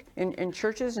speak. In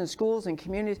churches and schools and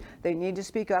communities, they need to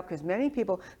speak up, because many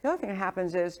people, the other thing that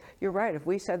happens is, you're right, if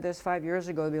we said this 5 years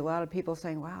ago, there'd be a lot of people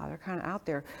saying, wow, they're kind of out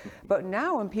there. But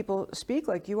now when people speak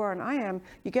like you are and I am,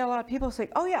 you get a lot of people saying,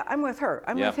 oh yeah, I'm with her,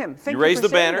 I'm with him. You raise the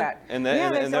banner, and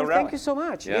they'll rally. Thank you so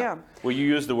much. Yeah. Well, you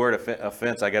used the word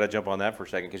offense. I got to jump on that for a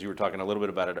second, because you were talking a little bit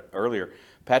about it earlier.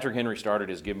 Patrick Henry started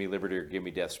his "Give me liberty or give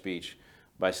me death" speech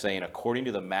by saying, according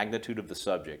to the magnitude of the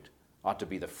subject, ought to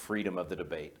be the freedom of the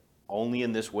debate. Only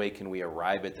in this way can we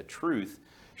arrive at the truth.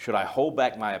 Should I hold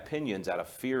back my opinions out of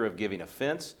fear of giving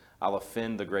offense, I'll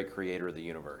offend the great creator of the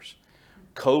universe.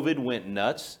 COVID went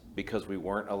nuts because we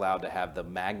weren't allowed to have the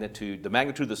magnitude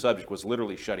of the subject was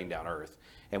literally shutting down Earth,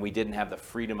 and we didn't have the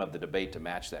freedom of the debate to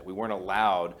match that. We weren't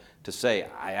allowed to say,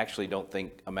 I actually don't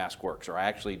think a mask works, or I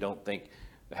actually don't think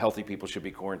healthy people should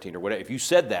be quarantined, or whatever. If you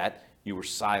said that, you were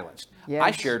silenced. Yes.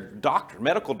 I shared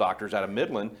medical doctors out of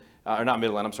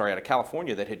out of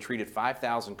California that had treated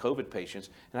 5,000 COVID patients,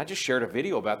 and I just shared a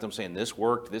video about them saying this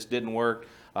worked, this didn't work.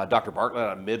 Dr. Bartlett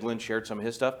out of Midland shared some of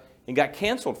his stuff and got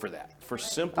canceled for that, for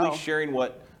simply sharing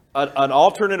what an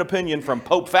alternate opinion from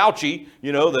Pope Fauci,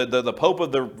 the Pope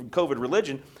of the COVID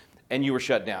religion, and you were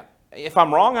shut down. If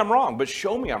I'm wrong, I'm wrong, but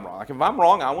show me I'm wrong. Like, if I'm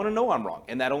wrong, I want to know I'm wrong.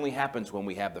 And that only happens when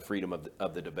we have the freedom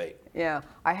of the debate. Yeah,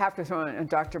 I have to throw in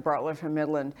Dr. Bartlett from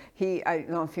Midland. I don't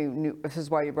know if you knew, this is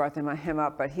why you brought him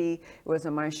up, but he was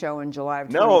on my show in July of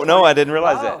 2020. No, I didn't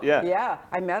realize that. Yeah. Yeah,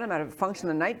 I met him at a function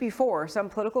the night before, some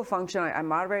political function. I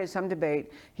moderated some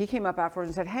debate. He came up afterwards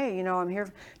and said, hey, I'm here,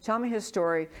 tell me his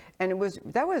story. And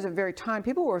that was a very time,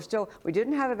 people were still, we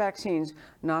didn't have the vaccines,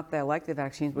 not that I like the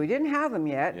vaccines, but we didn't have them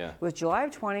yet. Yeah. It was July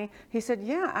of 20. He said,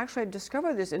 yeah, actually I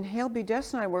discovered this inhaled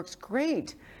budesonide works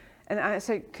great. And I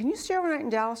said, can you stay overnight in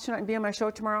Dallas tonight and be on my show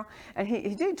tomorrow? And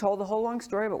he told the whole long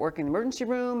story about working in the emergency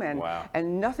room, and wow.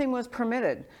 and nothing was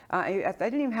permitted. They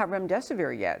didn't even have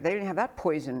remdesivir yet. They didn't have that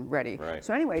poison ready. Right.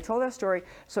 So anyway, he told that story.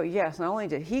 So yes, not only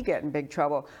did he get in big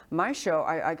trouble, my show,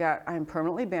 I'm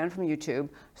permanently banned from YouTube.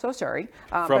 So sorry.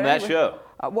 From that show?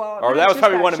 Or that was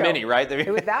probably one of many, right? It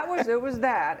was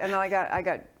that, and then I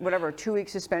got whatever, 2 week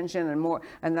suspension and more.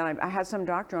 And then I had some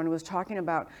doctor on who was talking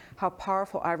about how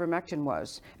powerful ivermectin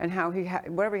was, and how he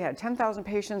had 10,000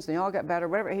 patients and they all got better,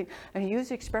 whatever. And he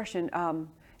used the expression.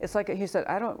 It's like he said,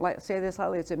 I don't say this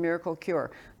lightly, it's a miracle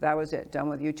cure. That was it, done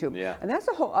with YouTube. Yeah. And that's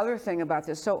the whole other thing about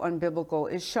this, so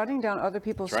unbiblical, is shutting down other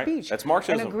people's That's right. speech. That's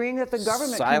Marxism. And agreeing that the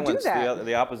government Silence can do that.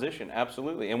 the opposition,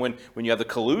 absolutely. And when you have the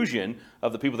collusion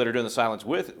of the people that are doing the silence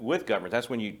with government, that's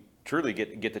when you truly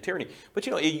get the tyranny. But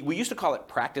we used to call it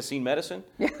practicing medicine.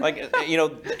 Yeah.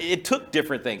 It took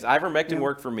different things. Ivermectin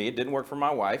worked for me. It didn't work for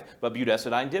my wife, but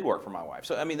budesonide did work for my wife.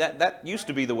 So I mean that used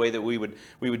to be the way that we would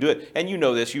do it. And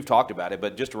this, you've talked about it,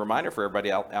 but just a reminder for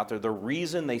everybody out there, the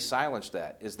reason they silenced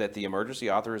that is that the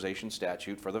emergency authorization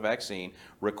statute for the vaccine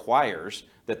requires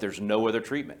that there's no other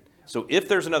treatment. So if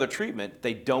there's another treatment,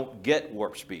 they don't get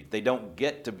warp speed. They don't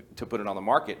get to put it on the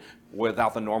market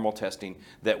without the normal testing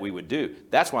that we would do.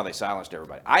 That's why they silenced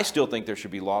everybody. I still think there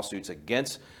should be lawsuits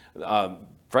against,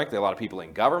 frankly, a lot of people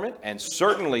in government, and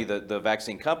certainly the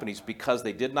vaccine companies, because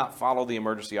they did not follow the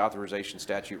emergency authorization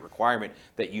statute requirement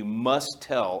that you must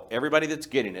tell everybody that's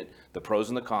getting it the pros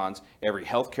and the cons. Every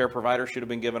healthcare provider should have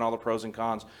been given all the pros and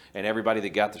cons, and everybody that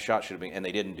got the shot should have been, and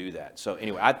they didn't do that. So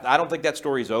anyway, I don't think that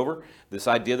story's over. This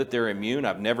idea that they're immune,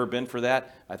 I've never been for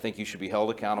that. I think you should be held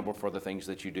accountable for the things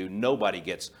that you do. Nobody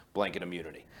gets blanket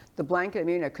immunity. The blanket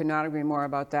immunity, I could not agree more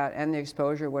about that, and the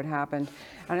exposure, what happened.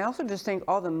 And I also just think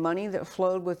all the money that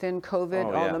flowed within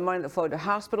COVID, all the money that flowed to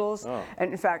hospitals. Oh.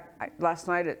 And in fact, last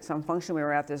night at some function we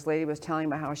were at, this lady was telling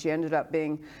about how she ended up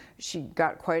she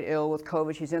got quite ill with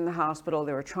COVID. She's in the hospital.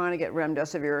 They were trying to get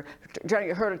remdesivir, trying to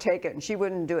get her to take it, and she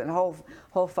wouldn't do it, and the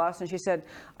whole fuss. And she said,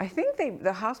 I think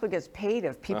the hospital gets paid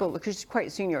if people, because she's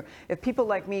quite senior, if people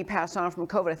like me pass on from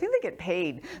COVID, I think they get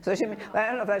paid. So I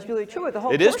don't know if that's really true.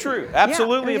 It is true,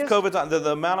 absolutely. If COVID's on,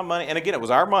 the amount of money, and again, it was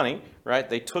our money, right?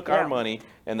 They took our money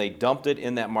and they dumped it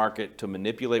in that market to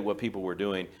manipulate what people were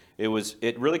doing.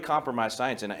 It really compromised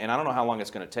science, and I don't know how long it's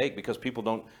going to take, because people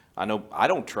don't. I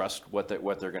don't trust what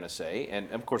they're going to say, and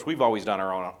of course we've always done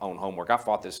our own homework. I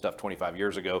fought this stuff 25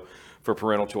 years ago for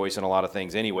parental choice and a lot of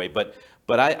things anyway. But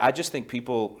I just think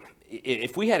people,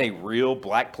 if we had a real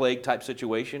Black Plague type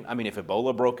situation, I mean, if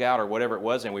Ebola broke out or whatever it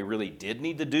was, and we really did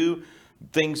need to do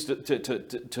things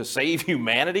to save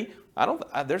humanity,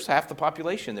 there's half the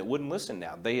population that wouldn't listen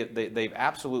now. They've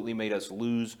absolutely made us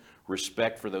lose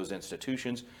respect for those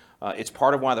institutions. It's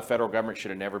part of why the federal government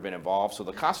should have never been involved. So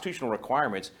the constitutional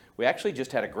requirements, we actually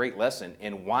just had a great lesson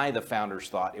in why the founders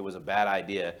thought it was a bad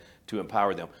idea to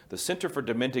empower them. The Center for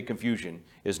Demented Confusion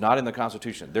is not in the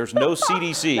Constitution. There's no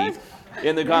CDC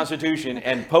in the Constitution,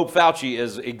 and Pope Fauci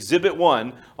is Exhibit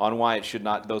 1 on why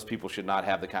those people should not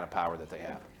have the kind of power that they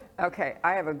have. Okay,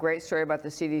 I have a great story about the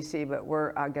CDC, but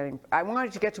I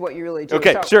wanted to get to what you really do.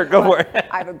 Okay, sure, go for it.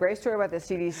 I have a great story about the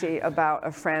CDC, about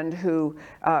a friend who,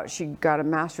 she got a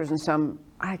master's in some,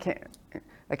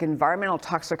 like environmental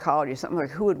toxicology, something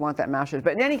like, who would want that master's?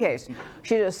 But in any case,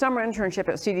 she did a summer internship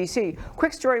at CDC.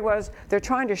 Quick story was, they're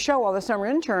trying to show all the summer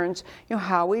interns,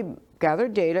 how we gather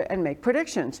data and make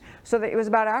predictions. So it was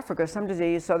about Africa, some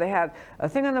disease. So they had a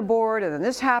thing on the board, and then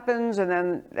this happens, and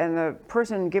the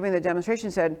person giving the demonstration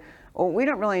said, well, we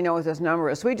don't really know what this number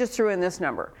is, so we just threw in this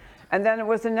number. And then it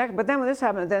was the next, but then when this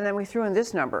happened, then we threw in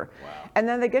this number. Wow. And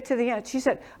then they get to the end. She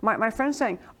said, my friend's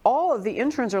saying, all of the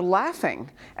interns are laughing.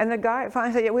 And the guy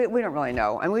finally said, yeah, we don't really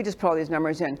know. And we just put all these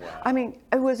numbers in. Wow. I mean,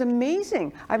 it was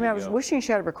amazing. I mean, I was wishing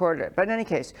she had recorded it. But in any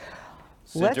case,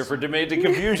 Center for Demand and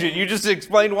Confusion. You just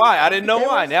explained why. I didn't know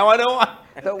why. Now I know why.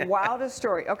 The wildest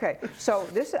story. Okay, so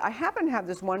I happen to have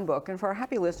this one book, and for our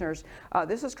happy listeners,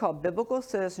 this is called Biblical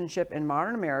Citizenship in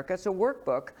Modern America. It's a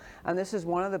workbook, and this is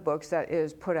one of the books that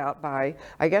is put out by,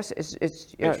 I guess it's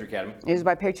Patriot Academy. It is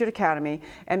by Patriot Academy,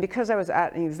 and because I was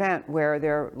at an event where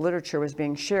their literature was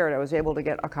being shared, I was able to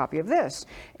get a copy of this,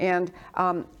 and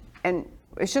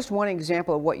it's just one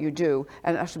example of what you do.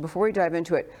 And actually, before we dive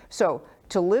into it, so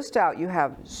to list out, you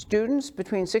have students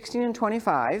between 16 and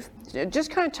 25.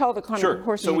 Just kind of tell the kind of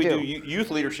course so you we do.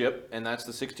 Youth leadership, and that's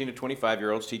the 16 to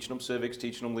 25-year-olds, teaching them civics,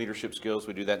 teaching them leadership skills.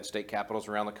 We do that in state capitals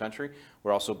around the country.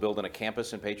 We're also building a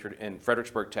campus in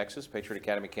Fredericksburg, Texas, Patriot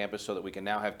Academy campus, so that we can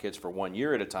now have kids for 1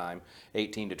 year at a time,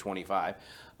 18 to 25.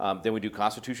 Then we do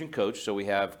Constitution Coach, so we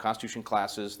have Constitution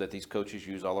classes that these coaches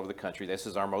use all over the country. This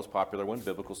is our most popular one,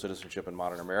 Biblical Citizenship in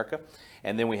Modern America.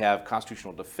 And then we have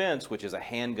Constitutional Defense, which is a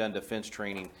handgun defense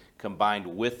training combined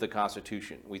with the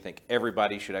Constitution. We think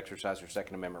everybody should exercise their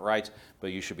Second Amendment rights,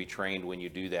 but you should be trained when you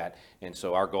do that. And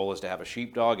so our goal is to have a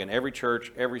sheepdog in every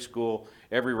church, every school,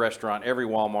 every restaurant, every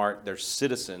Walmart. There's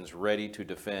citizens ready to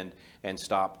defend and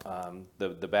stop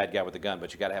the bad guy with the gun.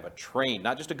 But you got to have a trained,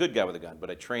 not just a good guy with a gun,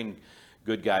 but a trained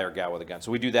good guy or gal with a gun.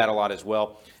 So we do that a lot as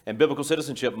well. And Biblical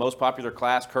Citizenship, most popular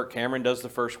class, Kirk Cameron does the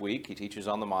first week. He teaches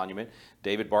on the monument.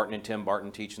 David Barton and Tim Barton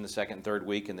teach in the second and third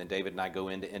week. And then David and I go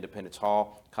into Independence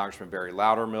Hall. Congressman Barry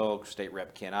Loudermilk, State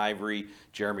Rep Ken Ivory,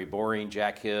 Jeremy Boring,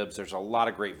 Jack Hibbs. There's a lot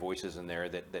of great voices in there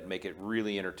that make it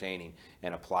really entertaining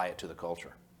and apply it to the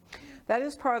culture. That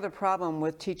is part of the problem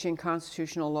with teaching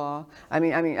constitutional law. I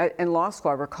mean, in law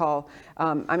school, I recall,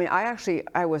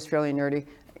 I was fairly nerdy.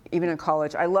 Even in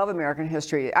college, I love American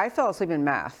history. I fell asleep in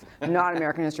math, not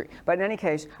American history. But in any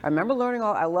case, I remember learning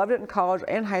I loved it in college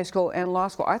and high school and law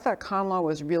school. I thought con law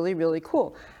was really, really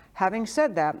cool. Having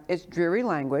said that, it's dreary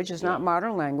language, it's not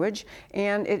modern language,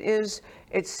 and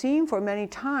it seemed for many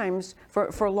times,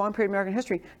 for a long period of American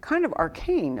history, kind of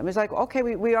arcane. It was like, okay,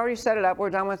 we already set it up, we're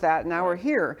done with that, now we're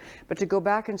here. But to go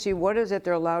back and see what is it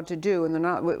they're allowed to do, and they're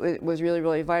not, it was really,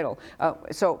 really vital.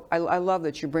 So I love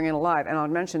that you bring it alive. And I'll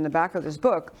mention the back of this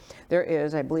book, there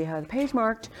is, I believe I have the page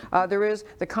marked, there is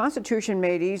The Constitution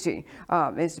Made Easy.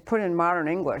 It's put in modern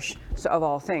English, of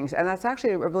all things. And that's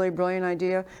actually a really brilliant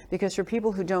idea, because for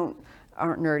people who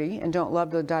aren't nerdy and don't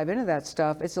love to dive into that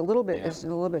stuff, it's a little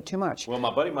bit too much. Well,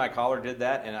 my buddy Mike Holler did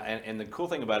that, and the cool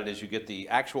thing about it is you get the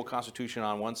actual Constitution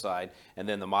on one side and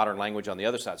then the modern language on the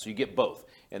other side, so you get both.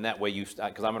 And that way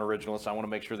because I'm an originalist, I want to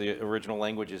make sure the original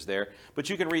language is there. But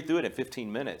you can read through it in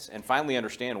 15 minutes and finally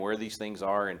understand where these things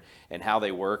are and how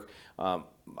they work.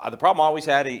 The problem I always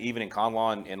had, even in con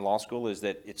law and in law school, is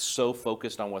that it's so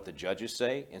focused on what the judges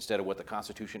say instead of what the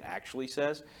Constitution actually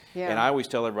says. Yeah. And I always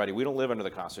tell everybody, we don't live under the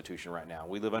Constitution right now.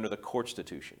 We live under the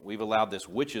Courtstitution. We've allowed this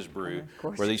witch's brew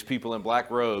where these people in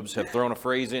black robes have thrown a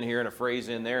phrase in here and a phrase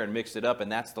in there and mixed it up, and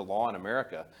that's the law in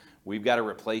America. We've got to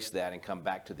replace that and come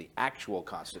back to the actual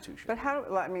Constitution. But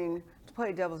to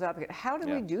play devil's advocate, how do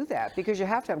we do that? Because you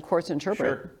have to have courts interpret.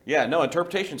 Sure. Yeah, no,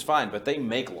 interpretation's fine, but they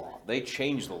make law. They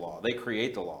change the law. They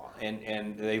create the law.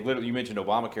 And they literally, you mentioned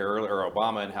Obamacare earlier, or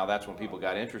Obama, and how that's when people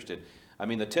got interested. I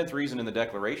mean, the 10th reason in the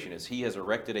Declaration is he has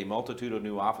erected a multitude of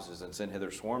new offices and sent hither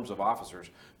swarms of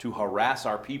officers to harass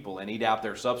our people and eat out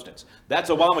their substance. That's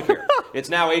Obamacare. It's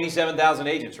now 87,000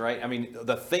 agents, right? I mean,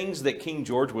 the things that King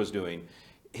George was doing,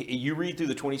 you read through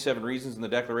the 27 reasons in the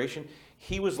Declaration,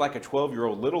 he was like a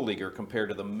 12-year-old little leaguer compared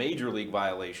to the major league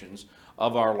violations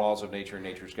of our laws of nature and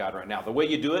nature's God right now. The way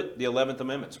you do it, the 11th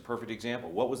Amendment is a perfect example.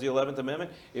 What was the 11th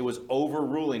Amendment? It was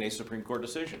overruling a Supreme Court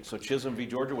decision. So Chisholm v.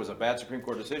 Georgia was a bad Supreme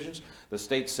Court decision. The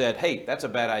state said, hey, that's a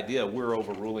bad idea. We're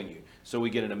overruling you. So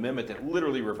we get an amendment that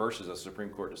literally reverses a Supreme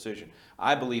Court decision.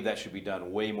 I believe that should be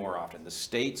done way more often. The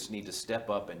states need to step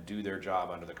up and do their job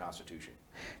under the Constitution.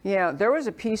 Yeah, there was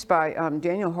a piece by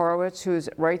Daniel Horowitz, who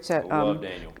writes at Love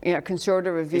Daniel.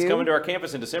 Conservative Review. He's coming to our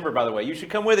campus in December, by the way. You should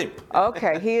come with him.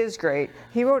 Okay, he is great.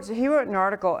 He wrote an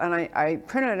article, and I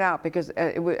printed it out because,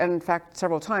 and in fact,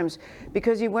 several times,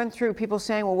 because he went through people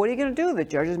saying, well, what are you going to do? The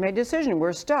judges made a decision.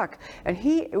 We're stuck. And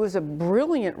it was a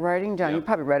brilliant writing down. You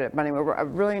probably read it, but anyway,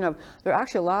 there are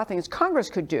actually a lot of things Congress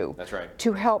could do. That's right.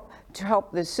 To help to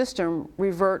help the system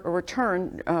revert or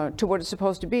return to what it's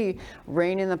supposed to be,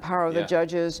 rein in the power of the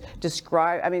judges,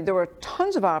 describe, I mean, there were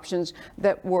tons of options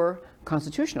that were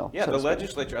constitutional. Yeah, so the to speak.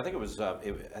 legislature, I think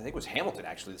it was Hamilton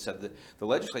actually that said that the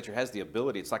legislature has the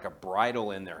ability, it's like a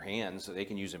bridle in their hands. They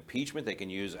can use impeachment, they can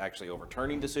use actually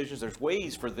overturning decisions. There's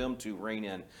ways for them to rein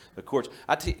in the courts.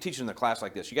 I teach in the class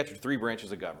like this. You got your three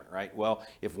branches of government, right? Well,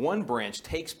 if one branch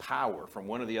takes power from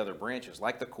one of the other branches,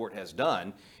 like the court has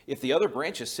done, if the other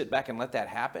branches sit back and let that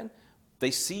happen, they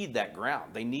cede that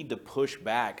ground. They need to push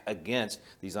back against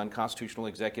these unconstitutional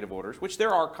executive orders, which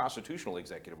there are constitutional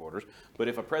executive orders, but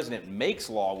if a president makes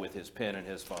law with his pen and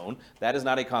his phone, that is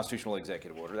not a constitutional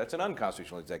executive order. That's an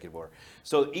unconstitutional executive order.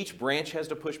 So each branch has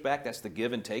to push back. That's the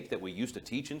give and take that we used to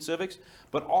teach in civics,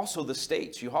 but also the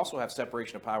states. You also have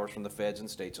separation of powers from the feds and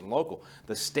states and local.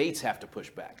 The states have to push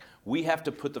back. We have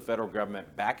to put the federal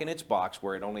government back in its box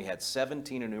where it only had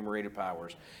 17 enumerated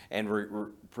powers and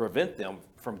prevent them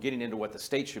from getting into what the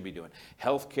states should be doing.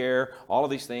 Healthcare, all of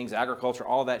these things, agriculture,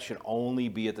 all of that should only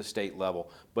be at the state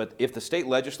level. But if the state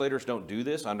legislators don't do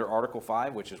this under Article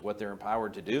 5, which is what they're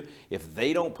empowered to do, if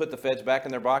they don't put the feds back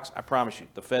in their box, I promise you,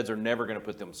 the feds are never going to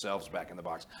put themselves back in the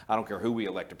box. I don't care who we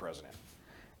elect to president.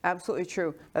 Absolutely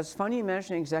true. That's funny you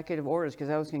mentioned executive orders because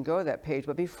I was going to go to that page.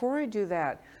 But before I do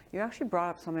that, you actually brought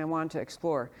up something I wanted to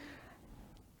explore.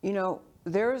 You know,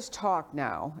 there is talk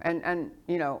now, and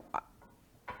you know,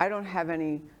 I don't have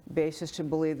any basis to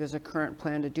believe there's a current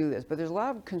plan to do this, but there's a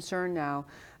lot of concern now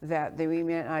that we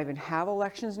may not even have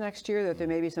elections next year, that there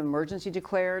may be some emergency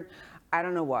declared. I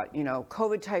don't know what, you know,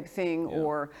 COVID type thing,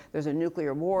 or there's a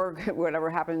nuclear war, whatever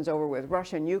happens over with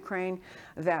Russia and Ukraine,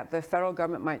 that the federal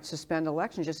government might suspend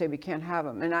elections, just say we can't have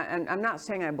them. And I'm not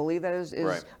saying I believe that is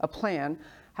Right. a plan.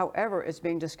 However, it's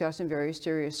being discussed in very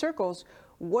serious circles.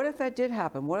 What if that did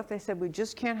happen? What if they said we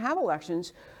just can't have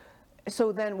elections?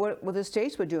 So then what the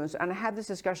states would do, and I had this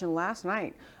discussion last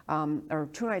night, or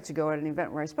 2 nights ago at an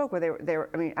event where I spoke, where they were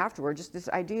I mean, afterward, just this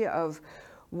idea of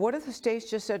what if the states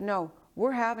just said, no,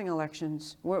 we're having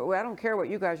elections. I don't care what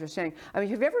you guys are saying. I mean,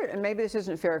 have you ever, and maybe this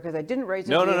isn't fair because I didn't raise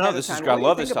it. No. I love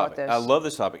this topic. I love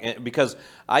this topic because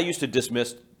I used to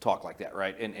dismiss talk like that,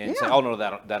 right? And say, oh no,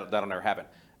 that'll never happen.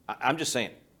 I'm just saying,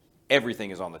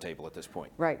 everything is on the table at this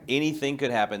point. Right. Anything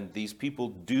could happen. These people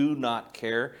do not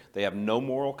care. They have no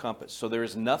moral compass. So there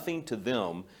is nothing to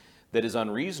them that is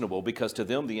unreasonable because to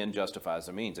them the end justifies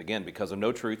the means. Again, because of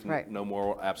no truth and Right. no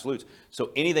moral absolutes.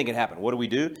 So anything can happen. What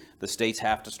do? The states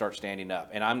have to start standing up.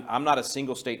 And I'm not a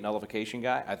single state nullification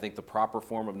guy. I think the proper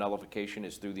form of nullification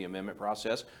is through the amendment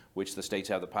process, which the states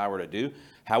have the power to do.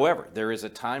 However, there is a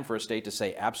time for a state to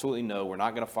say, absolutely no, we're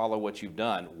not going to follow what you've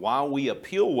done while we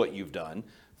appeal what you've done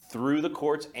through the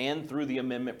courts and through the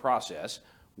amendment process.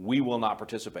 We will not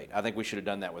participate. I think we should have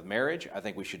done that with marriage. I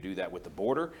think we should do that with the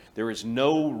border. There is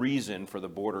no reason for the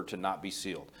border to not be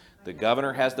sealed. The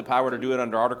governor has the power to do it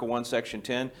under Article 1, Section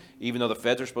 10, even though the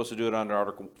feds are supposed to do it under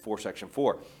Article 4, Section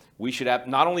 4. We should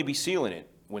not only be sealing it,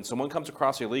 when someone comes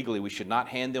across illegally, we should not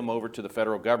hand them over to the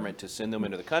federal government to send them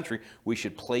into the country. We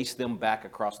should place them back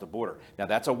across the border. Now,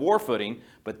 that's a war footing,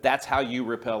 but that's how you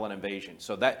repel an invasion.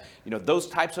 So that, you know, those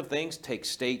types of things take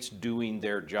states doing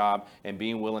their job and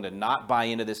being willing to not buy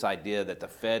into this idea that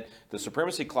the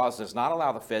Supremacy Clause does not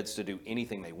allow the feds to do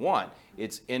anything they want.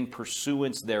 It's in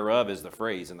pursuance thereof is the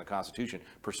phrase in the Constitution,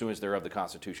 pursuance thereof the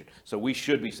Constitution. So we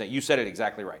should be saying, you said it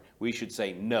exactly right. We should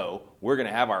say, no, we're going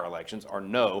to have our elections, or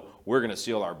no, we're going to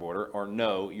seal our border, or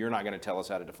no, you're not going to tell us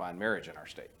how to define marriage in our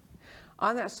state.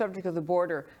 On that subject of the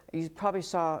border, you probably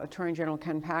saw Attorney General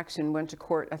Ken Paxton went to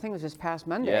court, I think it was this past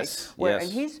Monday. Yes, where,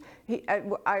 yes.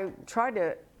 And I tried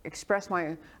to express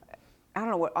my, I don't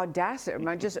know what, audacity,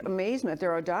 my just amazement at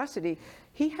their audacity.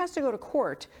 He has to go to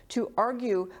court to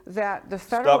argue that the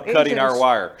federal Stop cutting our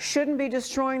wire. shouldn't be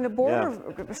destroying the border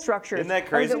structures. Isn't that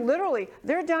crazy? I mean, literally,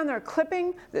 they're down there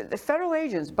clipping the federal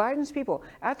agents, Biden's people,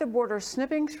 at the border,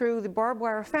 snipping through the barbed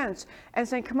wire fence and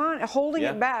saying, come on, holding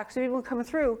it back so people come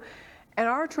through. And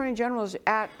our attorney general is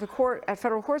at the court, at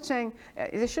federal court, saying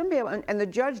they shouldn't be able. And the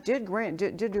judge did grant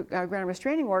a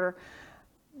restraining order.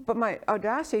 But my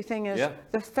audacity thing is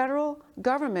the federal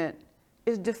government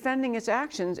is defending its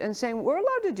actions and saying we're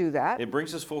allowed to do that. It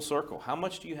brings us full circle. How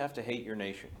much do you have to hate your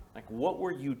nation? Like, what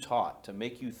were you taught to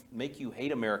make you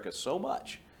hate America so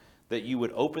much that you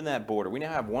would open that border? We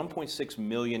now have 1.6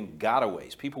 million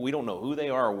gotaways. People, we don't know who they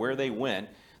are or where they went.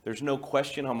 There's no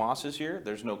question Hamas is here.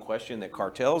 There's no question that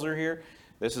cartels are here.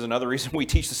 This is another reason we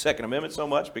teach the Second Amendment so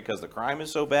much, because the crime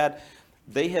is so bad.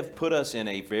 They have put us in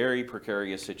a very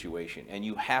precarious situation, and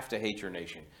you have to hate your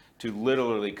nation to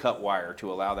literally cut wire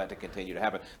to allow that to continue to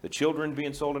happen. The children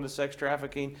being sold into sex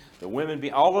trafficking, the women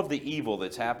being, all of the evil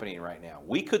that's happening right now.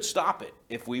 We could stop it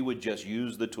if we would just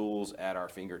use the tools at our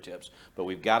fingertips, but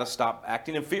we've got to stop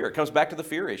acting in fear. It comes back to the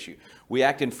fear issue. We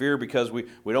act in fear because we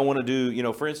don't want to do, you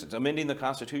know, for instance, amending the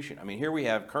Constitution. I mean, here we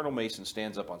have Colonel Mason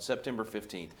stands up on September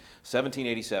 15th,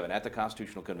 1787 at the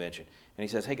Constitutional Convention, and he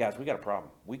says, hey guys, we got a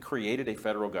problem. We created a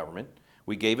federal government.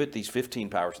 We gave it these 15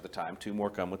 powers at the time. 2 more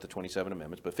come with the 27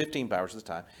 amendments, but 15 powers at the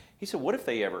time. He said, what if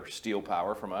they ever steal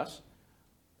power from us?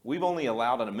 We've only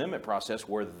allowed an amendment process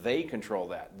where they control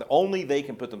that. Only they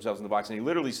can put themselves in the box. And he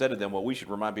literally said to them, what we should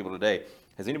remind people today,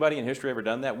 has anybody in history ever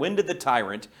done that? When did the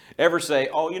tyrant ever say,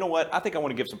 oh, you know what, I think I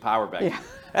want to give some power back? Yeah.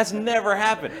 That's never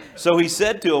happened. So he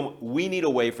said to them, we need a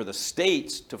way for the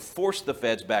states to force the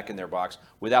feds back in their box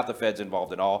without the feds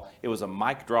involved at all. It was a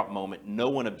mic drop moment. No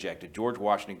one objected. George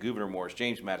Washington, Gouverneur Morris,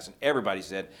 James Madison, everybody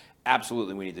said,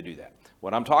 absolutely, we need to do that.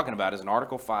 What I'm talking about is in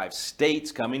Article 5,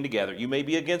 states coming together. You may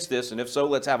be against this, and if so,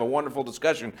 let's have a wonderful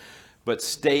discussion. But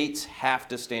states have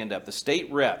to stand up. The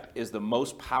state rep is the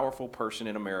most powerful person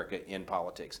in America in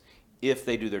politics if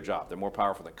they do their job. They're more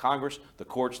powerful than Congress, the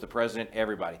courts, the president,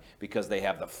 everybody, because they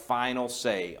have the final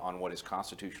say on what is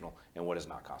constitutional and what is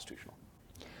not constitutional.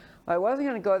 I wasn't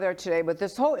going to go there today, but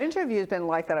this whole interview has been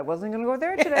like that. I wasn't going to go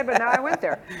there today, but now I went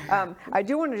there. I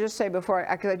do want to just say before,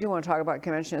 because I do want to talk about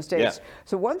Convention of States. Yeah.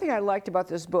 So one thing I liked about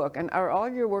this book, and are all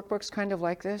of your workbooks kind of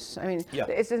like this? I mean, Yeah.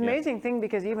 it's an amazing thing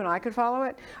because even I could follow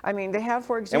it. I mean, they have,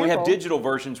 for example. And we have digital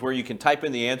versions where you can type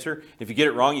in the answer. If you get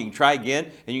it wrong, you can try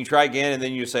again, and you can try again, and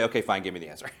then you say, okay, fine, give me the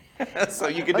answer. So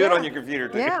you can do it on your computer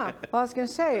too. Yeah, well, I was going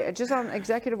to say, just on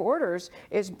executive orders,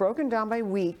 it's broken down by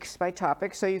weeks, by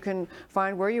topics, so you can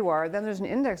find where you are. Then there's an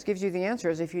index, gives you the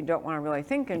answers if you don't want to really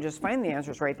think and just find the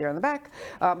answers right there in the back.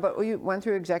 But you went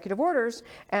through executive orders,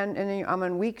 and then I'm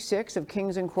on week 6 of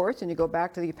Kings and Courts, and you go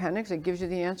back to the appendix, it gives you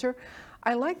the answer.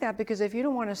 I like that because if you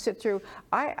don't want to sit through,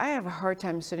 I have a hard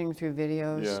time sitting through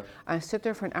videos. Yeah. I sit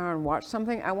there for an hour and watch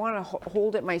something. I want to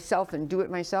hold it myself and do it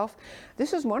myself.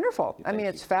 This is wonderful. I mean,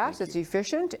 it's fast, it's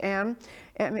efficient, and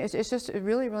I mean, it's just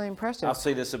really, really impressive. I'll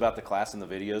say this about the class and the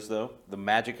videos, though. The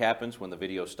magic happens when the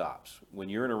video stops. When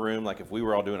you're in a room, like if we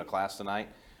were all doing a class tonight,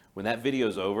 when that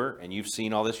video's over and you've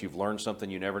seen all this, you've learned something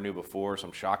you never knew before,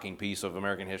 some shocking piece of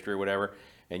American history or whatever,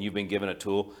 and you've been given a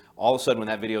tool, all of a sudden when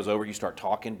that video's over, you start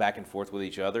talking back and forth with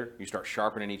each other. You start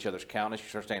sharpening each other's countenance. You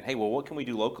start saying, hey, well, what can we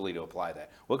do locally to apply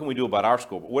that? What can we do about our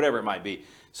school? Whatever it might be.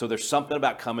 So there's something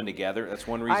about coming together. That's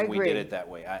one reason we did it that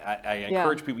way. I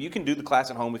encourage people. You can do the class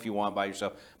at home if you want by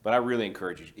yourself, but I really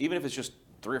encourage you, even if it's just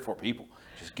 3 or 4 people,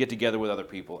 just get together with other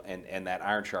people, and that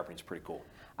iron sharpening is pretty cool.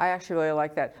 I actually really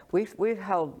like that. We've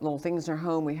held little things in our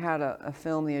home. We had a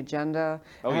film, The Agenda.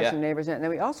 Oh, had yeah. some neighbors in it. And then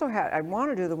we also had, I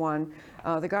want to do the one,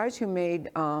 the guys who made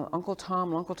Uncle Tom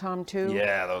and Uncle Tom 2.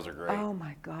 Yeah, those are great. Oh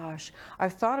my gosh.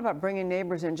 I've thought about bringing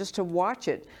neighbors in just to watch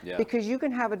it. Yeah. Because you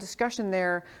can have a discussion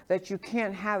there that you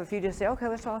can't have if you just say, okay,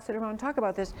 let's all sit around and talk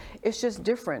about this. It's just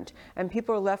different. And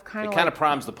people are left kind of It kind of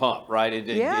primes the pump, right?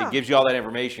 It gives you all that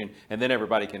information, and then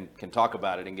everybody can talk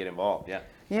about it and get involved. Yeah.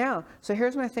 Yeah. So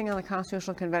here's my thing on the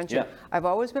Constitutional Convention. Yeah. I've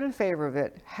always been in favor of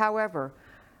it. However,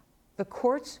 the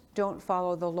courts don't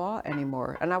follow the law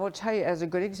anymore. And I will tell you, as a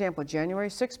good example, January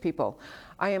 6 people,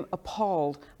 I am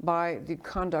appalled by the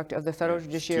conduct of the federal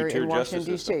judiciary in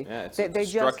Washington, D.C. Yeah, it's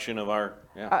destruction of our...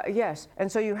 Yeah. Yes. And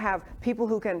so you have people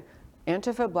who can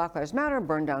Antifa, Black Lives Matter,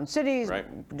 burn down cities,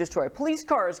 Right. destroy police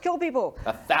cars, kill people.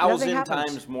 1,000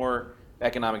 times more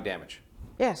economic damage.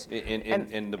 Yes.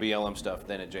 In the BLM stuff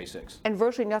than at J6. And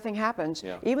virtually nothing happens.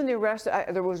 Yeah. Even the arrest,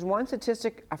 there was one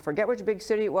statistic, I forget which big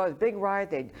city it was, big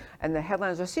riot, and the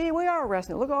headlines were, see, we are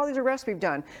arresting. Look at all these arrests we've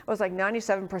done. It was like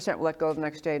 97% let go the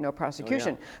next day, no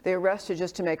prosecution. Oh, yeah. They arrested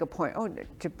just to make a point,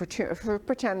 to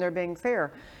pretend they're being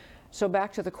fair. So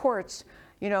back to the courts,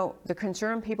 you know, the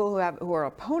concerned people who are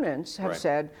opponents have Right.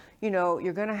 said, you know,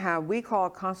 you're going to have, we call a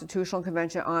constitutional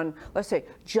convention on, let's say,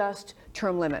 just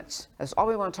term limits. That's all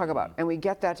we want to talk about, and we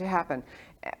get that to happen,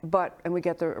 and we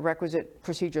get the requisite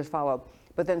procedures followed.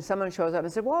 But then someone shows up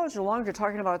and said, well, as long as you're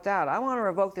talking about that, I want to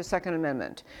revoke the Second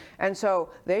Amendment. And so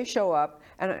they show up,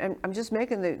 and I'm just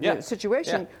making the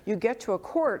situation, you get to a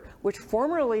court which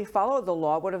formerly followed the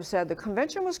law, would have said the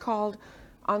convention was called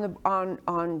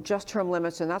on just term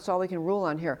limits, and that's all we can rule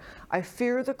on here. I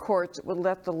fear the courts would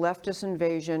let the leftist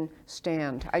invasion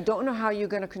stand. I don't know how you're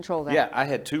going to control that. Yeah, I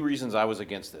had 2 reasons I was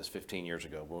against this 15 years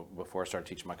ago before I started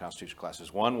teaching my Constitution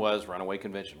classes. One was runaway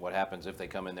convention. What happens if they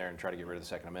come in there and try to get rid of the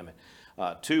Second Amendment?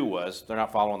 2 was they're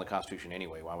not following the Constitution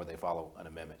anyway. Why would they follow an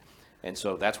amendment? And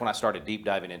so that's when I started deep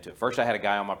diving into it. First, I had a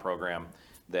guy on my program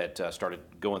that started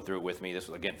going through it with me. This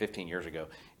was, again, 15 years ago.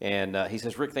 And he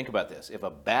says, Rick, think about this. If a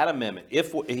bad amendment,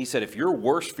 he said, if your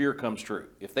worst fear comes true,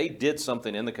 if they did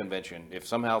something in the convention, if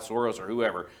somehow Soros or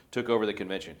whoever took over the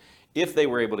convention, if they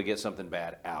were able to get something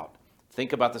bad out,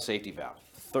 think about the safety valve.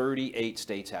 38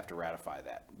 states have to ratify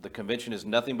that. The convention is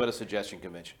nothing but a suggestion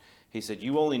convention. He said,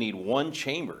 you only need one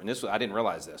chamber, and I didn't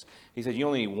realize this. He said, you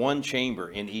only need one chamber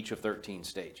in each of 13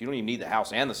 states. You don't even need the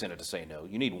House and the Senate to say no.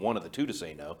 You need one of the two to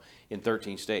say no in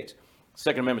 13 states.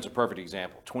 Second Amendment's a perfect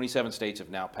example. 27 states have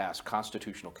now passed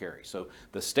constitutional carry. So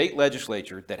the state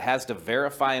legislature that has to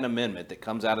verify an amendment that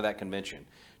comes out of that convention,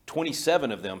 27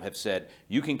 of them have said,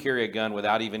 you can carry a gun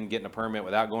without even getting a permit,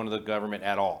 without going to the government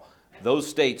at all. Those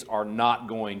states are not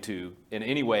going to, in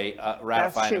any way,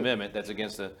 ratify an amendment that's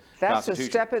against the Constitution. That's a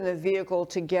step in the vehicle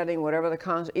to getting whatever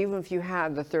the even if you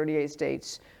had the 38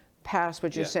 states pass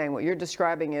what you're saying. What you're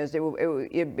describing is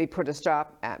it put a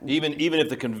stop at. Even if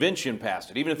the convention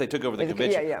passed it, even if they took over the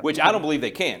convention, which I don't believe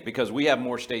they can, because we have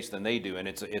more states than they do, and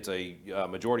it's a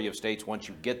majority of states once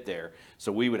you get there.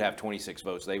 So we would have 26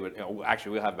 votes. They would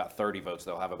actually we'll have about 30 votes.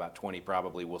 They'll have about 20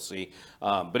 probably. We'll see.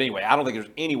 But anyway, I don't think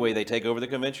there's any way they take over the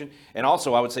convention. And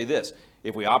also, I would say this.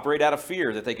 If we operate out of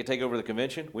fear that they could take over the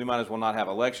convention, we might as well not have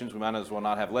elections. We might as well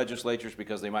not have legislatures,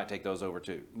 because they might take those over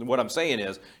too. What I'm saying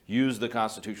is use the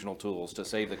constitutional tools to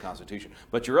save the Constitution.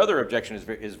 But your other objection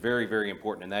is very, very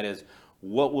important, and that is,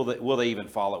 what will they even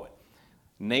follow it?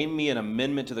 Name me an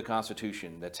amendment to the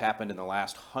Constitution that's happened in the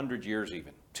last 100 years,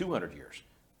 even 200 years,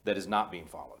 that is not being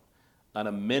followed. An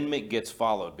amendment gets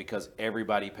followed because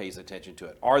everybody pays attention to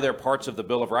it. Are there parts of the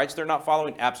Bill of Rights they're not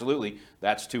following? Absolutely.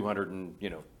 That's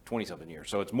 20-something years.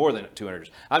 So it's more than 200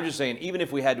 years. I'm just saying, even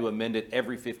if we had to amend it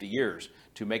every 50 years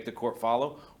to make the court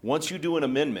follow, once you do an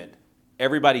amendment,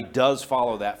 everybody does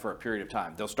follow that for a period of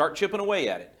time. They'll start chipping away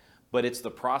at it, but it's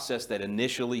the process that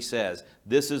initially says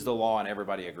this is the law and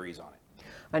everybody agrees on it.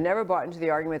 I never bought into the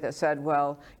argument that said,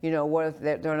 well, what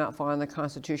if they're not following the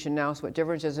Constitution now, so what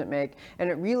difference does it make? And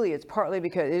it's partly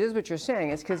because it is what you're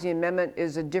saying. It's because the amendment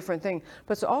is a different thing.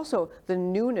 But it's also the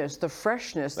newness, the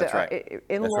freshness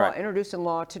introduced in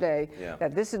law today. Yeah.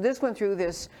 That this went through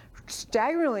this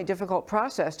staggeringly difficult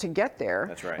process to get there.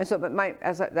 That's right. And so,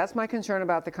 that's my concern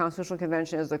about the Constitutional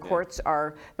Convention is the courts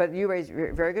are. But you raise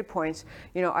very good points.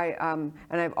 And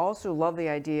I've also loved the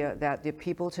idea that the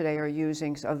people today are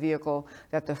using a vehicle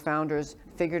that the founders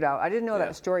figured out. I didn't know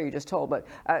that story you just told, but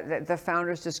the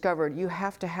founders discovered you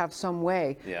have to have some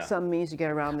way, some means to get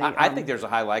around the. I think there's a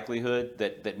high likelihood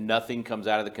that nothing comes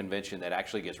out of the convention that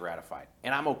actually gets ratified,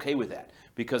 and I'm okay with that,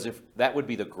 because if that would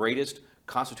be the greatest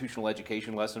constitutional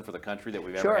education lesson for the country that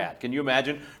we've ever had. Can you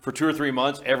imagine for 2 or 3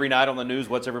 months, every night on the news,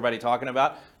 what's everybody talking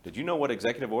about? Did you know what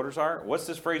executive orders are? What's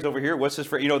this phrase over here? What's this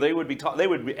phrase? Everybody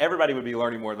would be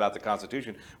learning more about the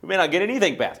Constitution. We may not get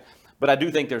anything passed, but I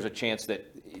do think there's a chance that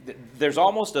there's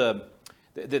almost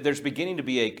there's beginning to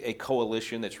be a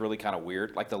coalition that's really kind of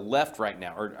weird. Like the left right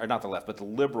now, or not the left, but the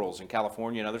liberals in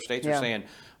California and other states are saying,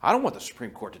 I don't want the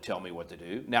Supreme Court to tell me what to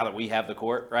do now that we have the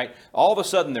court, right? All of a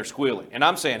sudden they're squealing. And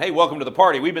I'm saying, hey, welcome to the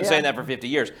party. We've been saying that for 50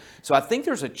 years. So I think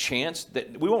there's a chance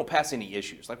that we won't pass any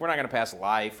issues. Like we're not going to pass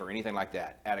life or anything like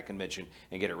that at a convention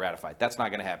and get it ratified. That's not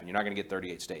going to happen. You're not going to get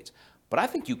 38 states. But I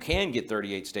think you can get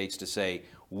 38 states to say,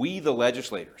 we the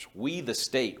legislators, we the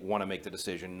state want to make the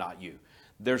decision, not you.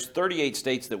 There's 38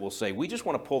 states that will say, we just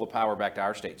want to pull the power back to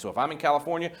our state. So if I'm in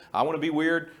California, I want to be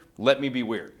weird, let me be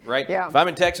weird, right? Yeah. If I'm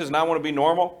in Texas and I want to be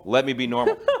normal, let me be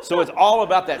normal. So it's all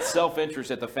about that self-interest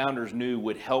that the founders knew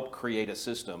would help create a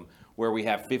system where we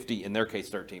have 50, in their case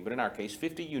 13, but in our case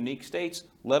 50 unique states,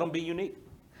 let them be unique.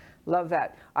 Love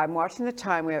that. I'm watching the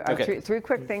time. We have three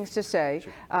quick things to say.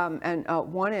 Sure.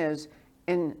 One is,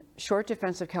 in short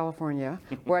defense of California,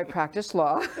 where I practiced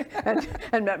law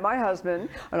and met my husband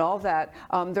and all that,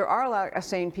 there are a lot of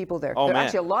sane people there. Oh, there are man.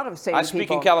 actually a lot of sane people. I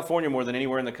speak in California more than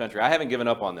anywhere in the country. I haven't given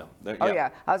up on them.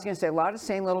 I was going to say a lot of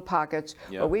sane little pockets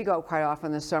where we go quite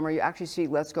often this summer. You actually see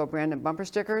Let's Go Brandon bumper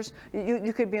stickers.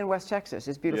 You could be in West Texas.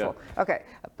 It's beautiful. Yeah. Okay,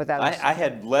 but that was... I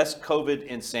had less COVID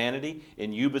insanity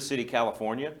in Yuba City,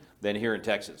 California than here in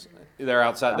Texas. They're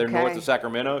outside, they're north of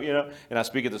Sacramento, and I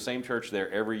speak at the same church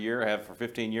there every year. I have for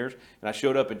 15 years, and I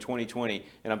showed up in 2020,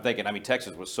 and I'm thinking,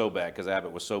 Texas was so bad because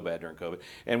Abbott was so bad during COVID,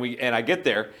 and I get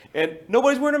there, and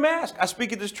nobody's wearing a mask. I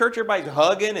speak at this church, everybody's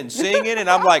hugging and singing, and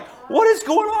I'm like, what is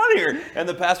going on here? And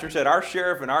the pastor said, our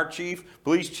sheriff and our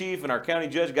police chief, and our county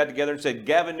judge got together and said,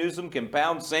 Gavin Newsom can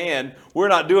pound sand. We're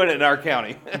not doing it in our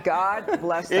county. God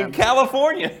bless them. In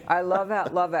California. I love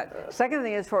that, love that. Second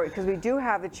thing is, because we do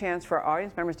have the chance for our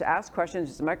audience members to ask questions.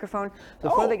 It's a microphone.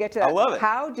 Before they get to that, I love it.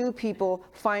 How do people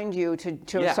find you to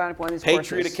sign up on these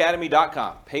courses?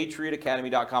 PatriotAcademy.com.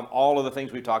 PatriotAcademy.com. All of the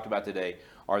things we've talked about today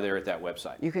are there at that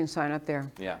website. You can sign up there.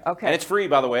 Yeah. Okay. And it's free,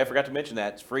 by the way. I forgot to mention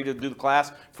that. It's free to do the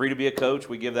class, free to be a coach.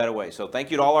 We give that away. So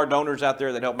thank you to all our donors out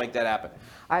there that help make that happen.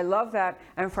 I love that.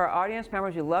 And for our audience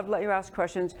members, we love to let you ask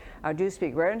questions. Do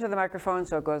speak right into the microphone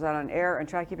so it goes out on air, and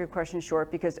try to keep your questions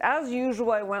short, because as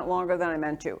usual, I went longer than I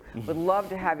meant to. Would love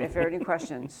to have you if there are any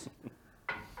questions.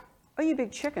 Oh, you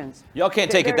big chickens. Y'all can't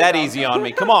Okay, take it there you that go. easy on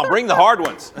me. Come on, bring the hard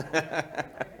ones.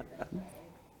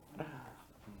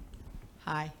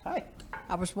 Hi. Hi.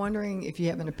 I was wondering if you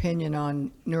have an opinion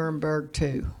on Nuremberg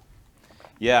 2.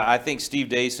 Yeah, I think Steve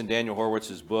Deace and Daniel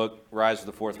Horowitz's book, Rise of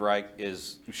the Fourth Reich,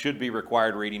 should be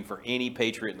required reading for any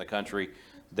patriot in the country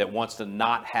that wants to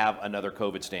not have another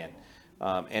COVID stand.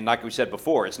 And like we said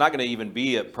before, it's not going to even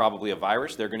be probably a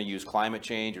virus. They're going to use climate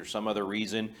change or some other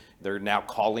reason. They're now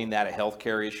calling that a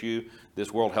healthcare issue.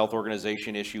 This World Health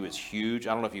Organization issue is huge.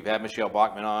 I don't know if you've had Michelle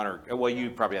Bachmann on, or well, you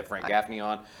probably have Frank Gaffney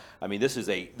on. I mean, this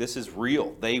is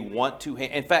real. They want to.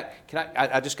 In fact,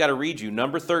 I just got to read you.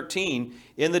 Number 13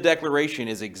 in the Declaration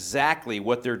is exactly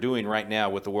what they're doing right now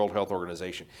with the World Health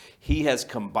Organization. He has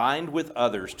combined with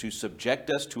others to subject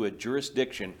us to a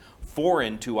jurisdiction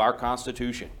foreign to our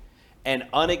Constitution and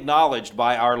unacknowledged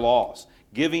by our laws,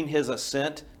 giving his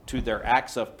assent to their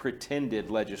acts of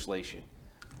pretended legislation.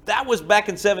 That was back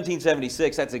in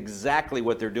 1776. That's exactly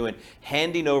what they're doing,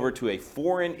 handing over to a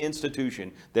foreign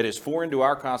institution that is foreign to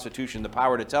our Constitution the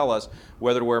power to tell us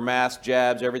whether to wear masks,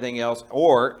 jabs, everything else,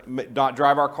 or not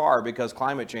drive our car because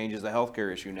climate change is a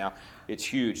healthcare issue now. It's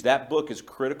huge. That book is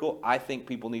critical. I think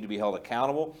people need to be held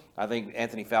accountable. I think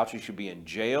Anthony Fauci should be in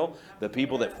jail. The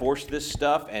people that force this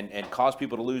stuff and cause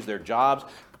people to lose their jobs,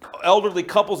 elderly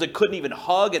couples that couldn't even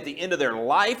hug at the end of their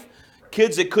life,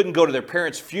 kids that couldn't go to their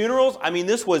parents' funerals. I mean,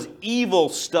 this was evil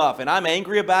stuff, and I'm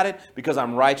angry about it because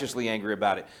I'm righteously angry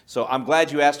about it. So I'm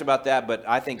glad you asked about that, but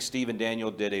I think Steve and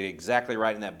Daniel did it exactly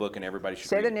right in that book, and everybody should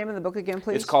Say read the it. name of the book again,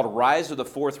 please. It's called Rise of the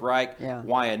Fourth Reich, Yeah.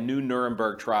 Why a New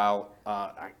Nuremberg Trial,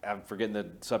 I'm forgetting the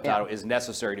subtitle, is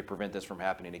necessary to prevent this from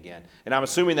happening again. And I'm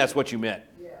assuming that's what you meant.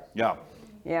 Yeah.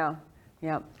 Yeah,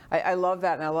 yeah. I love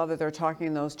that, and I love that they're talking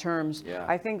in those terms. Yeah.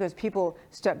 I think as people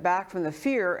step back from the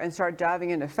fear and start diving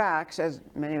into facts, as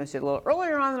many of us did a little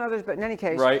earlier on than others, but in any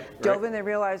case, dove in, they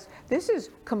realized this is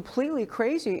completely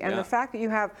crazy. And the fact that you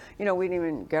have, we didn't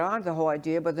even get on to the whole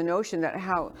idea, but the notion that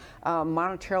how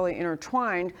monetarily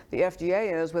intertwined the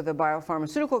FDA is with the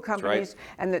biopharmaceutical companies,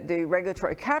 and that the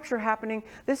regulatory capture happening,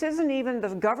 this isn't even the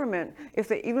government,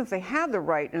 even if they have the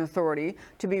right and authority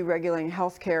to be regulating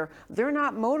healthcare, they're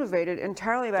not motivated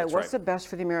entirely by what's the best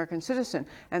for the American citizen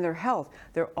and their health.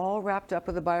 They're all wrapped up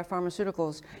with the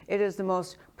biopharmaceuticals. It is the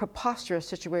most preposterous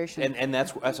situation. And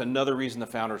that's another reason the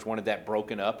founders wanted that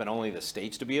broken up and only the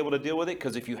states to be able to deal with it,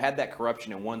 because if you had that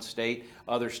corruption in one state,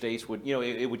 other states would,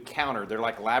 it would counter. They're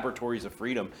like laboratories of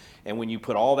freedom. And when you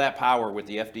put all that power with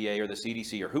the FDA or the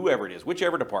CDC or whoever it is,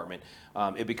 whichever department,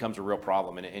 it becomes a real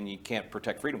problem. And you can't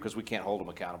protect freedom because we can't hold them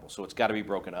accountable. So it's got to be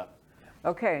broken up.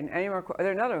 Okay, and any more?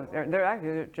 There's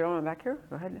a gentleman back here.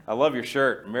 Go ahead. I love your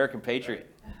shirt, American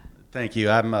Patriot. Thank you.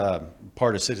 I'm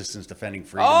part of Citizens Defending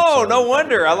Freedom. Oh, so no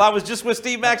wonder. I was just with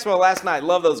Steve Maxwell last night.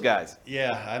 Love those guys.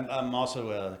 Yeah, I'm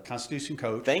also a Constitution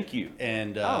coach. Thank you.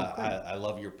 And I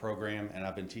love your program, and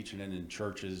I've been teaching it in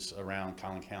churches around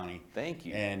Collin County. Thank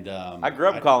you. And I grew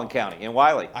up in Collin County, in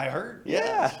Wiley. I heard.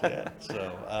 Yeah. Yeah.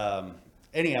 So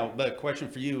anyhow, the question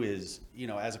for you is,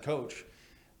 as a coach,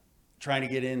 trying to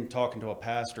get in, talking to a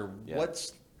pastor,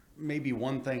 what's maybe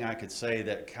one thing I could say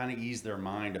that kind of ease their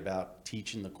mind about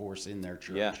teaching the course in their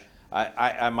church?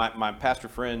 Yeah, my pastor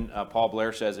friend Paul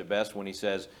Blair says it best when he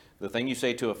says the thing you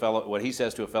say to what he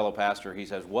says to a fellow pastor. He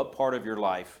says, "What part of your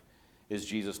life is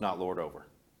Jesus not Lord over?"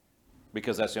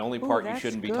 Because that's the only part you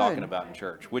shouldn't be talking about in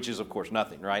church, which is of course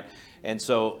nothing, right? And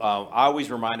so I always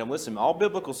remind them, listen, all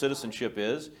biblical citizenship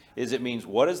is it means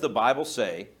what does the Bible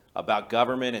say about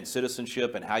government and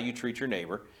citizenship and how you treat your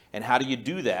neighbor, and how do you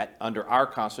do that under our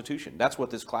Constitution? That's what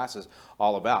this class is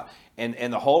all about.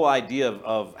 And the whole idea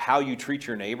of how you treat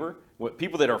your neighbor,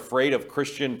 people that are afraid of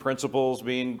Christian principles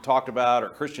being talked about or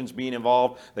Christians being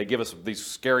involved, they give us these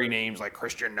scary names like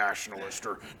Christian nationalist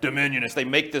or dominionist. They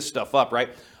make this stuff up, right?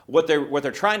 What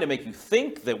they're trying to make you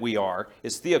think that we are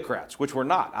is theocrats, which we're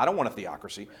not. I don't want a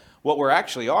theocracy. What we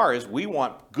actually are is we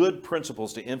want good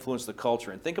principles to influence the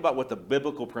culture. And think about what the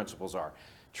biblical principles are.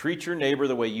 Treat your neighbor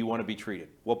the way you want to be treated.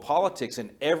 Well, politics in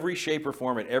every shape or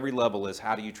form at every level is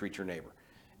how do you treat your neighbor?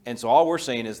 And so all we're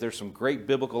saying is there's some great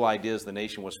biblical ideas the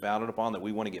nation was founded upon that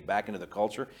we want to get back into the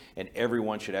culture, and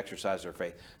everyone should exercise their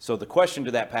faith. So the question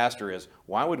to that pastor is,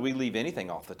 why would we leave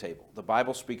anything off the table? The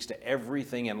Bible speaks to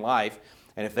everything in life,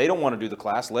 And if they don't want to do the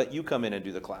class, let you come in and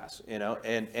do the class, you know.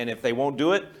 And if they won't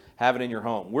do it, have it in your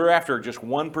home. We're after just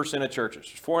 1% of churches.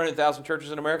 There's 400,000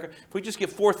 churches in America. If we just get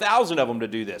 4,000 of them to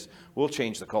do this, we'll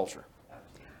change the culture.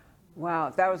 Wow,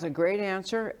 that was a great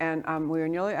answer, and we are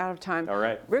nearly out of time. All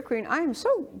right. Rick Green, I am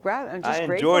so glad and just I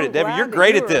grateful enjoyed it, and Debbie. glad You're that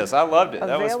great you at this. were I loved it.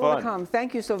 That was available to fun. come.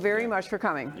 Thank you so very much for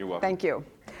coming. You're welcome. Thank you.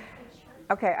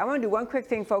 Okay, I want to do one quick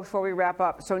thing, folks, before we wrap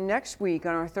up. So next week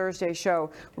on our Thursday show,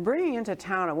 we're bringing into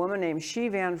town a woman named Xi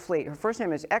Van Fleet. Her first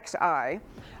name is XI.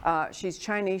 She's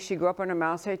Chinese. She grew up under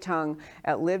Mao Zedong,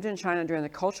 lived in China during the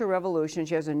Cultural Revolution.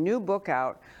 She has a new book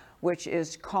out, which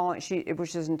is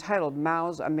entitled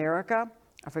Mao's America.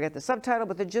 I forget the subtitle,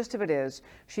 but the gist of it is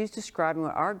she's describing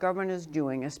what our government is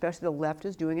doing, especially the left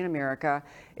is doing in America,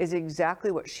 is exactly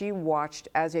what she watched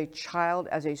as a child,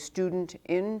 as a student,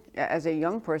 as a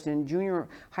young person in junior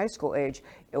high school age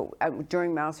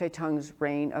during Mao Zedong's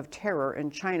reign of terror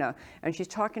in China. And she's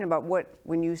talking about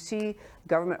when you see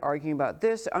government arguing about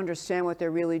this, understand what they're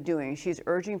really doing. She's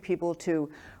urging people to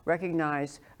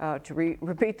recognize,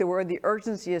 repeat the word, the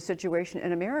urgency of situation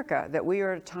in America, that we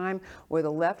are at a time where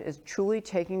the left is truly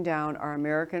taking down our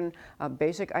American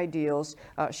basic ideals.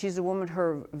 She's a woman,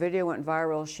 her video went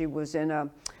viral. She was in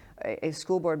a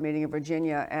school board meeting in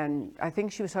Virginia, and I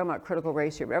think she was talking about critical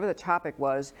race here. Whatever the topic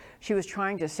was, she was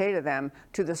trying to say to them,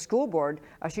 to the school board,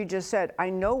 she just said, I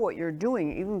know what you're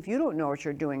doing, even if you don't know what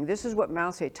you're doing. This is what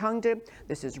Mao Zedong did.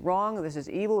 This is wrong. This is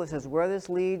evil. This is where this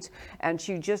leads. And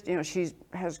she just, she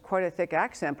has quite a thick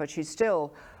accent, but she's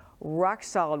still rock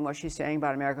solid in what she's saying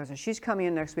about America. So she's coming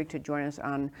in next week to join us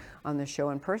on the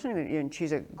show in person, and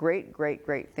she's a great, great,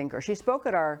 great thinker. She spoke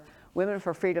at our Women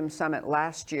for Freedom Summit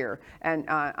last year, and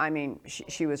I mean,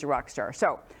 she was a rock star.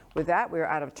 So with that, we're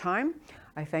out of time.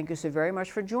 I thank you so very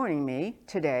much for joining me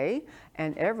today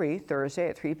and every Thursday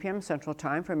at 3 p.m. Central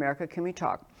Time for America Can We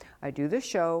Talk. I do this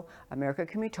show, America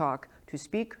Can We Talk, to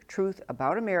speak truth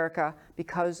about America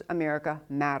because America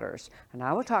matters. And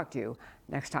I will talk to you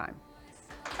next time.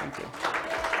 Thank you.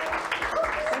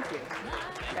 Thank you.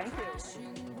 Thank you.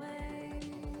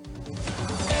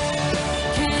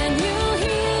 Can you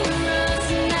hear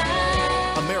us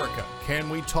now? America Can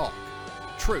We Talk?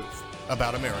 Truth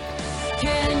about America.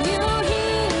 Can you hear